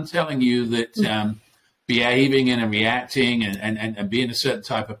 And I'm telling you that behaving and reacting and being a certain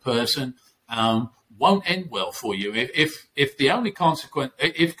type of person won't end well for you. If the only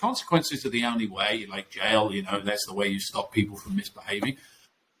if consequences are the only way, like jail, that's the way you stop people from misbehaving,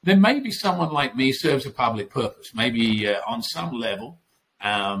 then maybe someone like me serves a public purpose. Maybe on some level,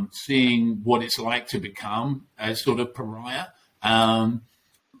 seeing what it's like to become a sort of pariah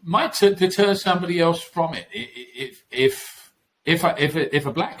might deter somebody else from it. If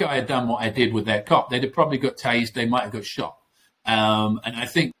a black guy had done what I did with that cop, they'd have probably got tased. They might have got shot. And I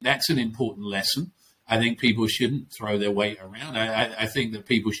think that's an important lesson. I think people shouldn't throw their weight around. I think that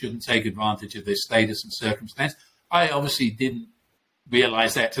people shouldn't take advantage of their status and circumstance. I obviously didn't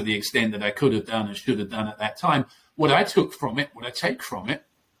realize that to the extent that I could have done and should have done at that time. What I take from it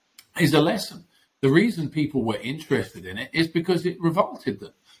is a lesson. The reason people were interested in it is because it revolted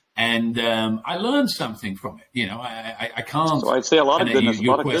them. And I learned something from it. I can't. So I'd say a lot of goodness.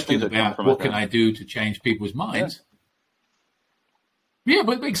 Your question about what can I do to change people's minds. Yeah,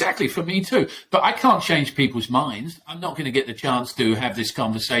 but exactly, for me too. But I can't change people's minds. I'm not going to get the chance to have this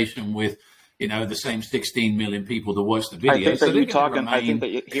conversation with, the same 16 million people that watch the video. I think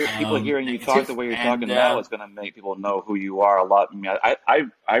that people hearing you talk the way you're talking now is going to make people know who you are a lot. I mean,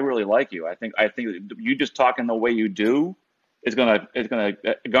 I really like you. I think you just talking the way you do is going to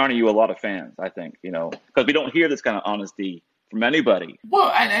garner you a lot of fans. I think, because we don't hear this kind of honesty from anybody. Well,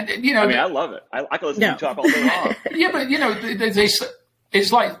 and I mean, I love it. I can listen to you talk all day long. Yeah, but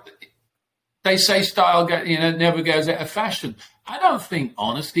it's like they say style never goes out of fashion. I don't think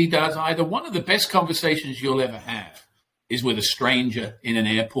honesty does either. One of the best conversations you'll ever have is with a stranger in an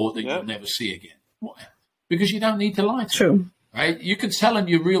airport that you'll never see again. Why? Because you don't need to lie to them, right? You can tell them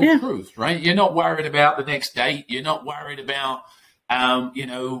your real truth, right? You're not worried about the next date. You're not worried about,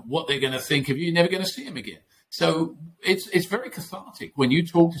 what they're going to think of you. You're never going to see them again. So it's very cathartic when you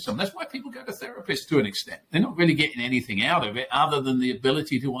talk to someone. That's why people go to therapists to an extent. They're not really getting anything out of it other than the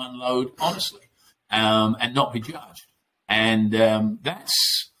ability to unload honestly and not be judged. And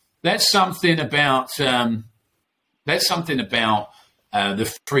that's something about the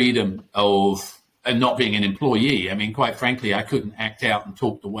freedom of not being an employee. I mean, quite frankly, I couldn't act out and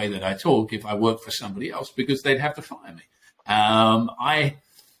talk the way that I talk if I worked for somebody else because they'd have to fire me. I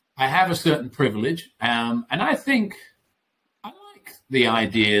have a certain privilege, and I think I like the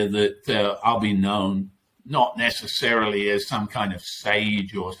idea that I'll be known not necessarily as some kind of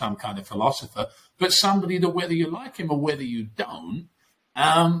sage or some kind of philosopher, but somebody that whether you like him or whether you don't,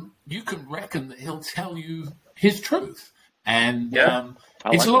 you can reckon that he'll tell you his truth. And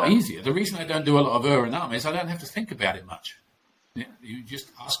it's a lot easier. The reason I don't do a lot of is I don't have to think about it much. Yeah, you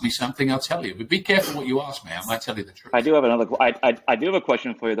just ask me something, I'll tell you. But be careful what you ask me. I might tell you the truth. I do have another. I do have a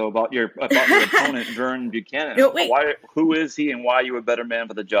question for you though about your opponent, Vern Buchanan. Wait. Who is he, and why are you a better man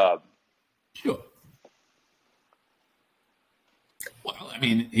for the job? Sure. Well, I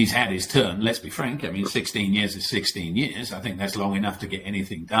mean, he's had his turn. Let's be frank. I mean, 16 years is 16 years. I think that's long enough to get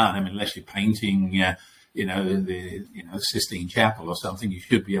anything done. I mean, unless you're painting, the Sistine Chapel or something, you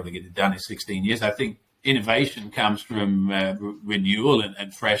should be able to get it done in 16 years. I think innovation comes from renewal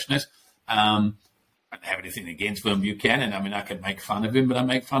and freshness. I don't have anything against Vern Buchanan. I mean, I can make fun of him, but I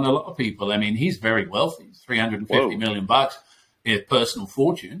make fun of a lot of people. I mean, he's very wealthy. $350 million his personal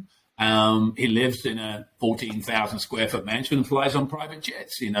fortune. He lives in a 14,000 square foot mansion and flies on private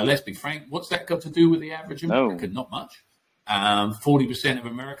jets. Let's be frank. What's that got to do with the average American? Not much. 40% of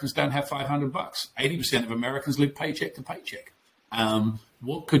Americans don't have $500. 80% of Americans live paycheck to paycheck.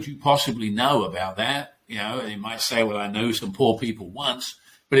 What could you possibly know about that? You might say, well, I know some poor people once,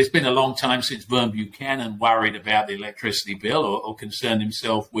 but it's been a long time since Vern Buchanan worried about the electricity bill or concerned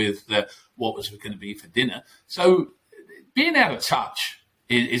himself with what was going to be for dinner. So being out of touch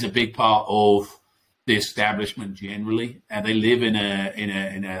is a big part of the establishment generally. They live in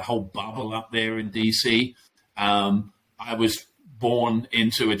a whole bubble up there in DC. I was born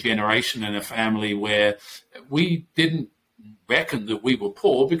into a generation and a family where we didn't reckon that we were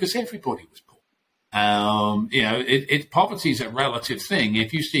poor because everybody was poor. Poverty is a relative thing.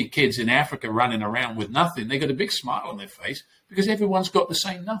 If you see kids in Africa running around with nothing, they got a big smile on their face because everyone's got the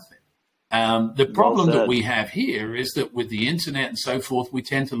same nothing. The problem that we have here is that with the internet and so forth, we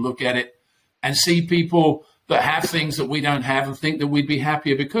tend to look at it and see people that have things that we don't have and think that we'd be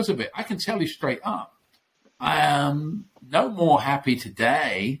happier because of it. I can tell you straight up, I am no more happy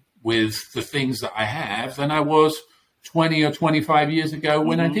today with the things that I have than I was 20 or 25 years ago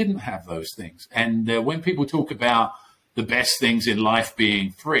when I didn't have those things. And when people talk about the best things in life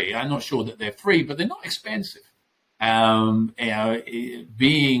being free, I'm not sure that they're free, but they're not expensive.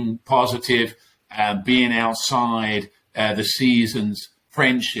 Being positive, being outside, the seasons,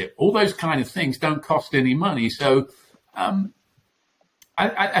 friendship, all those kind of things don't cost any money. So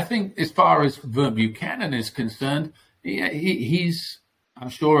I think as far as Vern Buchanan is concerned, he's, I'm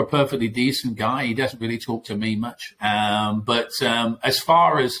sure, a perfectly decent guy. He doesn't really talk to me much. But as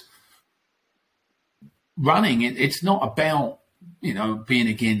far as running, it's not about, being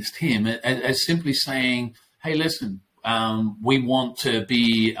against him, as simply saying, hey, listen, we want to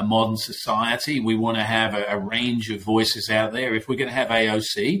be a modern society. We want to have a range of voices out there. If we're going to have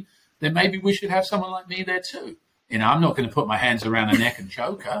AOC, then maybe we should have someone like me there too. I'm not going to put my hands around her neck and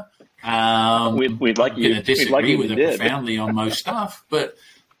choke her. We'd like you to disagree with her profoundly on most stuff, but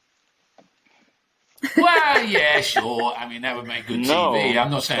well, yeah, sure. I mean, that would make good TV.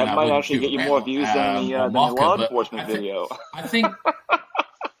 I'm not saying that might actually get you more views than the law enforcement video. I think.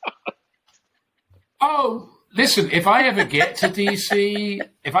 Oh, listen, if I ever get to DC,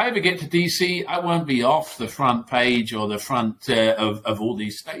 I won't be off the front page or the front of all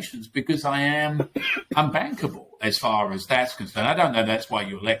these stations because I'm bankable as far as that's concerned. I don't know that's why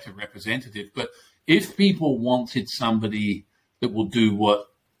you elect a representative, but if people wanted somebody that will do what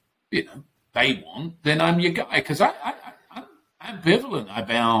they want, then I'm your guy because I'm ambivalent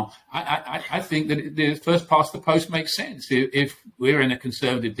about. I think that the first past the post makes sense. If we're in a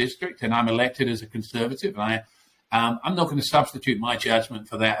conservative district and I'm elected as a conservative, I'm not going to substitute my judgment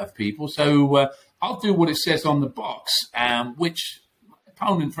for that of people. So I'll do what it says on the box, which my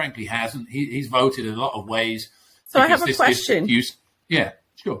opponent frankly hasn't. He's voted in a lot of ways. So I have a question. Yeah,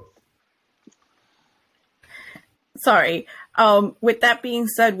 sure. Sorry. With that being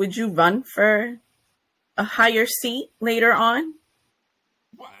said, would you run for a higher seat later on?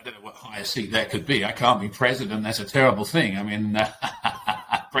 Well, I don't know what higher seat that could be. I can't be president. That's a terrible thing. I mean,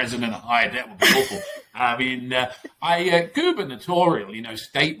 president high, that would be awful. I mean, gubernatorial,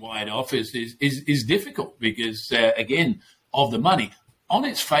 statewide office is difficult because, again, of the money. On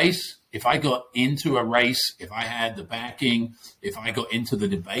its face, if I got into a race, if I had the backing, if I got into the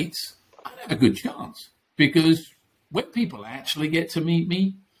debates, I'd have a good chance because when people actually get to meet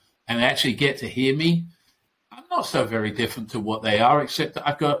me and actually get to hear me, I'm not so very different to what they are, except that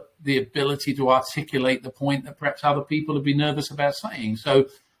I've got the ability to articulate the point that perhaps other people would be nervous about saying. So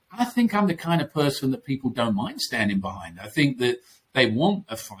I think I'm the kind of person that people don't mind standing behind. I think that they want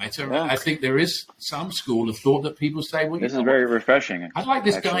a fighter. Yeah. I think there is some school of thought that people say, well, this is very refreshing. I'd like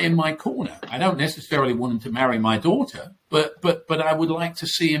this guy in my corner. I don't necessarily want him to marry my daughter, but I would like to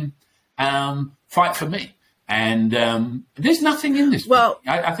see him fight for me. And there's nothing in this. Well,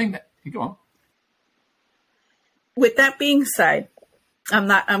 I think that. Go on. With that being said,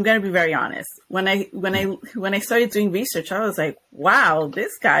 I'm going to be very honest. When I started doing research, I was like, wow,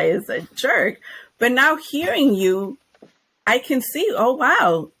 this guy is a jerk. But now hearing you, I can see, oh,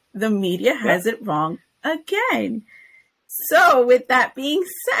 wow, the media has it wrong again. So with that being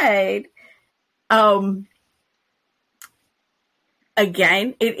said,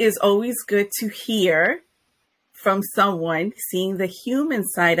 again, it is always good to hear from someone seeing the human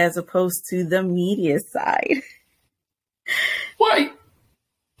side as opposed to the media side. Why?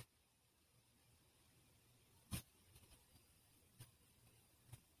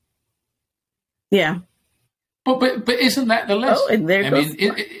 Yeah. But isn't that the lesson? Oh, and there goes.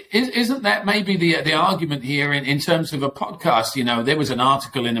 Isn't that maybe the argument here in terms of a podcast? You know, there was an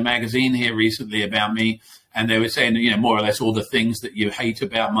article in a magazine here recently about me, and they were saying, you know, more or less all the things that you hate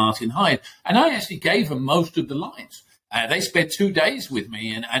about Martin Hyde. And I actually gave them most of the lines. They spent 2 days with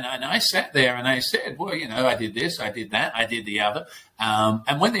me, and I sat there and I said, well, you know, I did this, I did that, I did the other.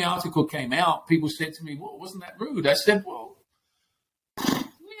 And when the article came out, people said to me, well, wasn't that rude? I said, well,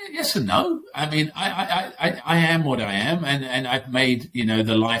 yes and no. I mean, I am what I am, and I've made, you know,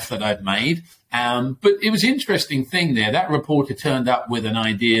 the life that I've made. But it was an interesting thing there. That reporter turned up with an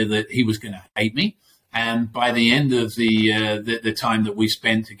idea that he was going to hate me. And by the end of the time that we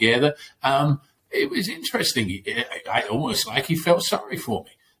spent together, it was interesting. I almost like he felt sorry for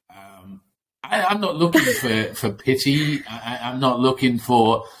me. I'm not looking for pity. I'm not looking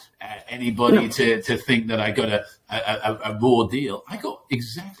for anybody to think that I got a raw deal. I got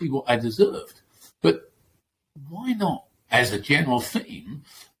exactly what I deserved. But why not, as a general theme,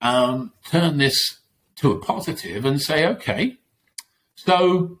 turn this to a positive and say, okay,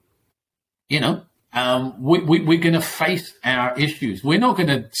 so, you know, we're going to face our issues. We're not going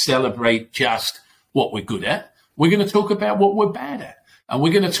to celebrate just what we're good at. We're going to talk about what we're bad at. And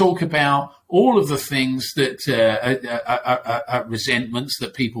we're going to talk about all of the things that are resentments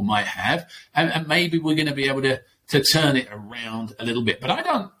that people might have. And maybe we're going to be able to turn it around a little bit. But I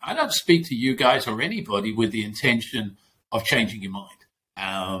don't speak to you guys or anybody with the intention of changing your mind.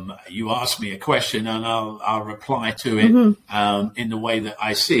 You ask me a question and I'll reply to it in the way that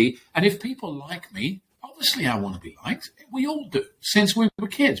I see. And if people like me, obviously I want to be liked. We all do, since we were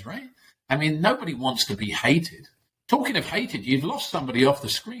kids, right? I mean, nobody wants to be hated. Talking of hated, you've lost somebody off the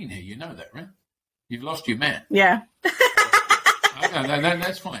screen here. You know that, right? You've lost your man. Yeah.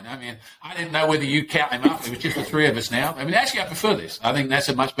 That's fine. I mean, I didn't know whether you count him up. It was just the three of us now. I mean, actually, I prefer this. I think that's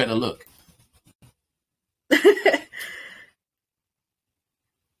a much better look.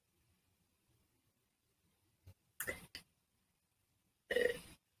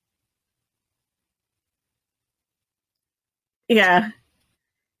 Yeah.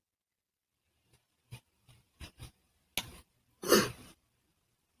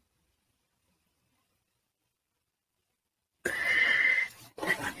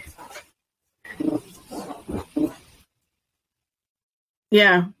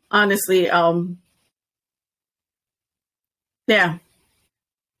 Yeah, honestly, yeah.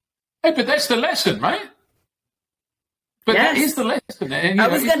 Hey, but that's the lesson, right? But yes. That is the lesson. And, I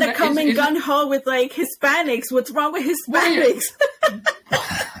was going to come in gun-ho with, like, Hispanics. What's wrong with Hispanics?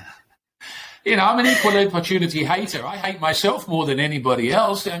 You know, I'm an equal opportunity hater. I hate myself more than anybody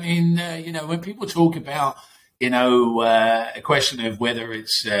else. I mean, you know, when people talk about, you know, a question of whether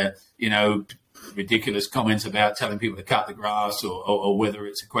it's, you know, ridiculous comments about telling people to cut the grass or whether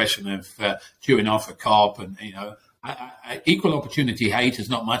it's a question of chewing off a cop and, you know, equal opportunity hate is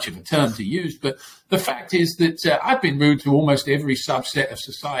not much of a term to use, but the fact is that I've been rude to almost every subset of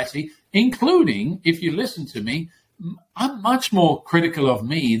society, including, if you listen to me, I'm much more critical of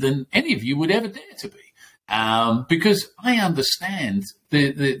me than any of you would ever dare to be, because I understand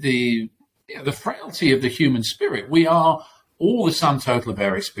the frailty of the human spirit. We are all the sum total of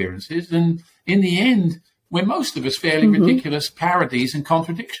our experiences, and in the end, we're most of us fairly ridiculous parodies and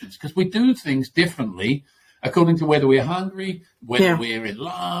contradictions because we do things differently according to whether we're hungry, whether we're in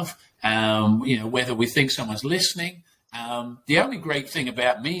love, you know, whether we think someone's listening. The only great thing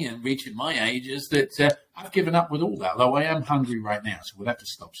about me and reaching my age is that I've given up with all that, though I am hungry right now, so we'll have to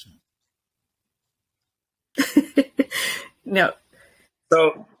stop soon. No.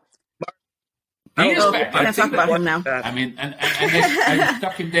 So he is back. Let's talk about him now. I mean, and they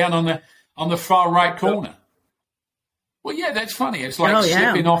stuck him down on the far right corner. Well, yeah, that's funny. It's like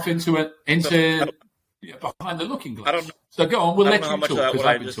slipping off into behind the looking glass. I don't know. So go on. We'll let know you how much talk. of that what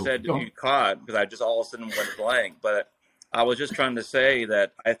I just talking. said you caught because I just all of a sudden went blank. But I was just trying to say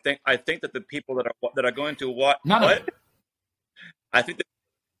that I think that the people that are going to watch none of it. I think that,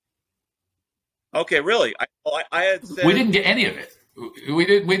 okay, really. I had said we didn't get any of it. We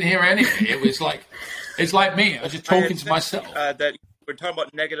didn't hear any of it. It was like it's like me. I was just talking to myself. That we're talking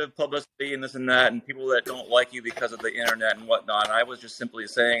about negative publicity and this and that, and people that don't like you because of the internet and whatnot. I was just simply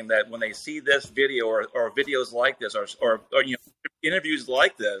saying that when they see this video or videos like this or interviews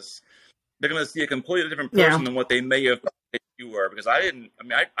like this, they're going to see a completely different person than what they may have thought that you were. Because I'm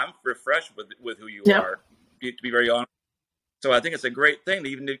refreshed with who you are, to be very honest. So I think it's a great thing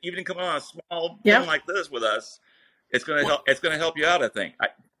to even come on a small thing like this with us. It's going to help. It's going to help you out, I think.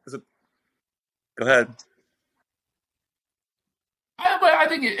 Go ahead. I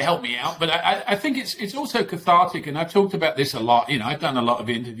think it helped me out, but I think it's also cathartic, and I've talked about this a lot. I've done a lot of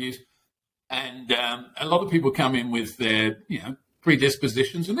interviews, and a lot of people come in with their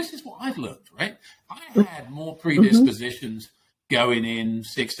predispositions, and this is what I've learned. Right, I had more predispositions going in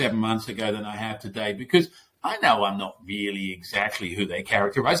 6-7 months ago than I have today, because I know I'm not really exactly who they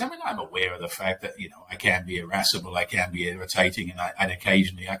characterize. I mean, I'm aware of the fact that I can be irascible, I can be irritating, and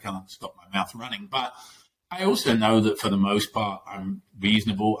occasionally I can't stop my mouth running, but I also know that for the most part, I'm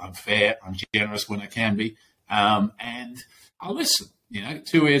reasonable, I'm fair, I'm generous when I can be, and I'll listen.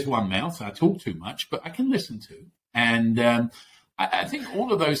 2 ears, 1 mouth. I talk too much, but I can listen too. And I think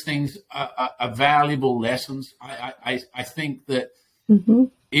all of those things are valuable lessons. I think that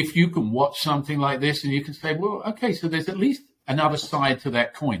if you can watch something like this and you can say, well, okay, so there's at least another side to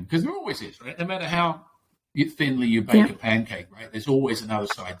that coin, because there always is, right? No matter how thinly you bake a pancake, right? There's always another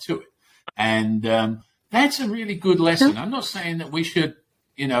side to it. And that's a really good lesson. I'm not saying that we should,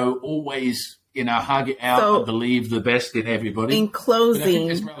 always, hug it out and believe the best in everybody. In closing, but I think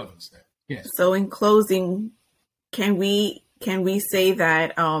there's relevance there. Yes. So in closing, can we say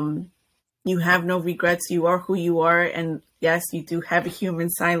that you have no regrets? You are who you are, and yes, you do have a human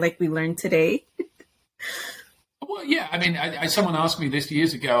side, like we learned today. Well, yeah. I mean, someone asked me this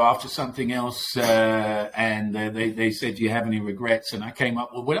years ago after something else, and they said, "Do you have any regrets?" And I came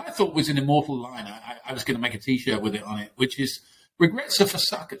up with what I thought was an immortal line. I was going to make a T-shirt with it on it, which is, "Regrets are for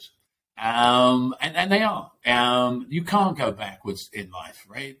suckers," and they are. You can't go backwards in life,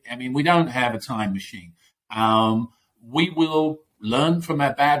 right? I mean, we don't have a time machine. We will learn from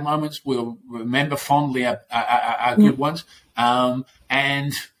our bad moments. We'll remember fondly our good ones,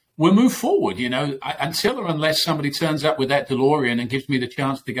 and we'll move forward, until or unless somebody turns up with that DeLorean and gives me the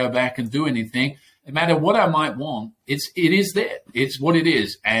chance to go back and do anything. No matter what I might want, it is there. It's what it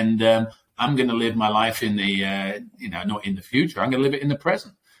is. And I'm going to live my life in the, not in the future. I'm going to live it in the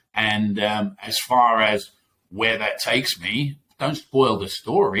present. And as far as where that takes me, don't spoil the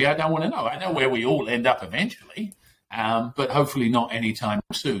story. I don't want to know. I know where we all end up eventually, but hopefully not anytime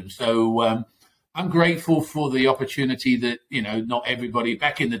soon. So, I'm grateful for the opportunity that, not everybody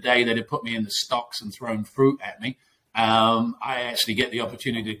back in the day that had put me in the stocks and thrown fruit at me. I actually get the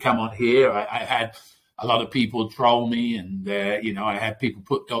opportunity to come on here. I had a lot of people troll me, and, I had people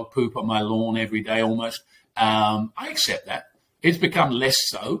put dog poop on my lawn every day almost. I accept that. It's become less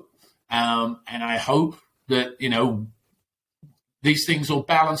so. And I hope that, these things will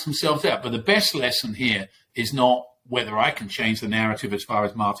balance themselves out. But the best lesson here is not whether I can change the narrative as far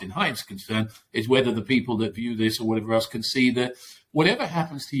as Martin Hyde's concerned, is whether the people that view this or whatever else can see that whatever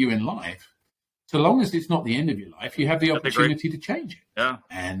happens to you in life, so long as it's not the end of your life, you have the opportunity to change it. Yeah.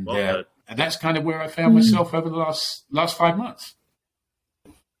 And that's kind of where I found myself over the last 5 months.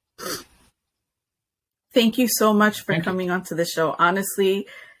 Thank you so much for coming onto the show. Honestly,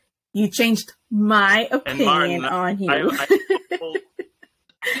 you changed my opinion on you.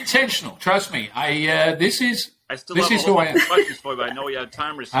 Intentional, trust me. I still have a whole lot of questions for you, but I know you have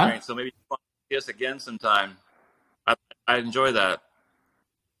time restraints, so maybe you see us again sometime. I enjoy that.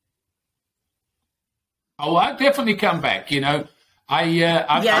 Oh, I'll definitely come back. I'm the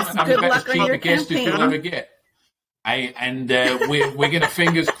best chief of guest that you'll ever get. We're going to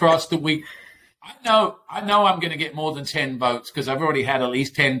fingers crossed that we. I know I'm going to get more than 10 votes, because I've already had at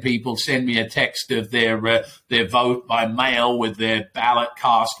least 10 people send me a text of their vote by mail with their ballot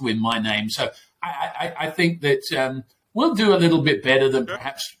cast with my name. So I think that we'll do a little bit better than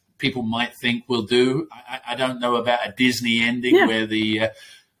perhaps people might think we'll do. I don't know about a Disney ending where the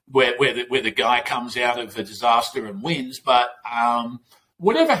where the guy comes out of a disaster and wins, but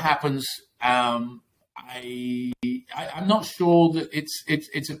whatever happens, I'm not sure that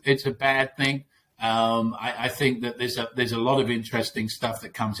it's a bad thing. I think that there's a lot of interesting stuff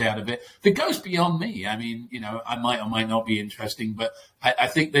that comes out of it that goes beyond me. I mean, I might or might not be interesting, but I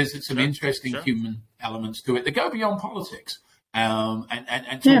think there's some interesting human elements to it that go beyond politics, and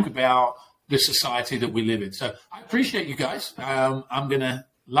talk about the society that we live in. So I appreciate you guys. I'm going to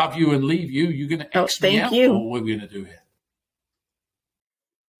love you and leave you. You're going to X me out, or what we're going to do here.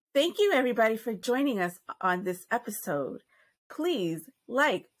 Thank you, everybody, for joining us on this episode. Please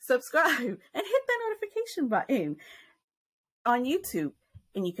like, subscribe, and hit that notification button. on YouTube.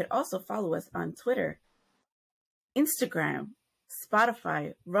 And you can also follow us on Twitter, Instagram,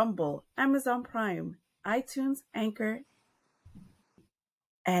 Spotify, Rumble, Amazon Prime, iTunes, Anchor.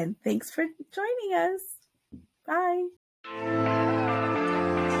 And thanks for joining us. Bye.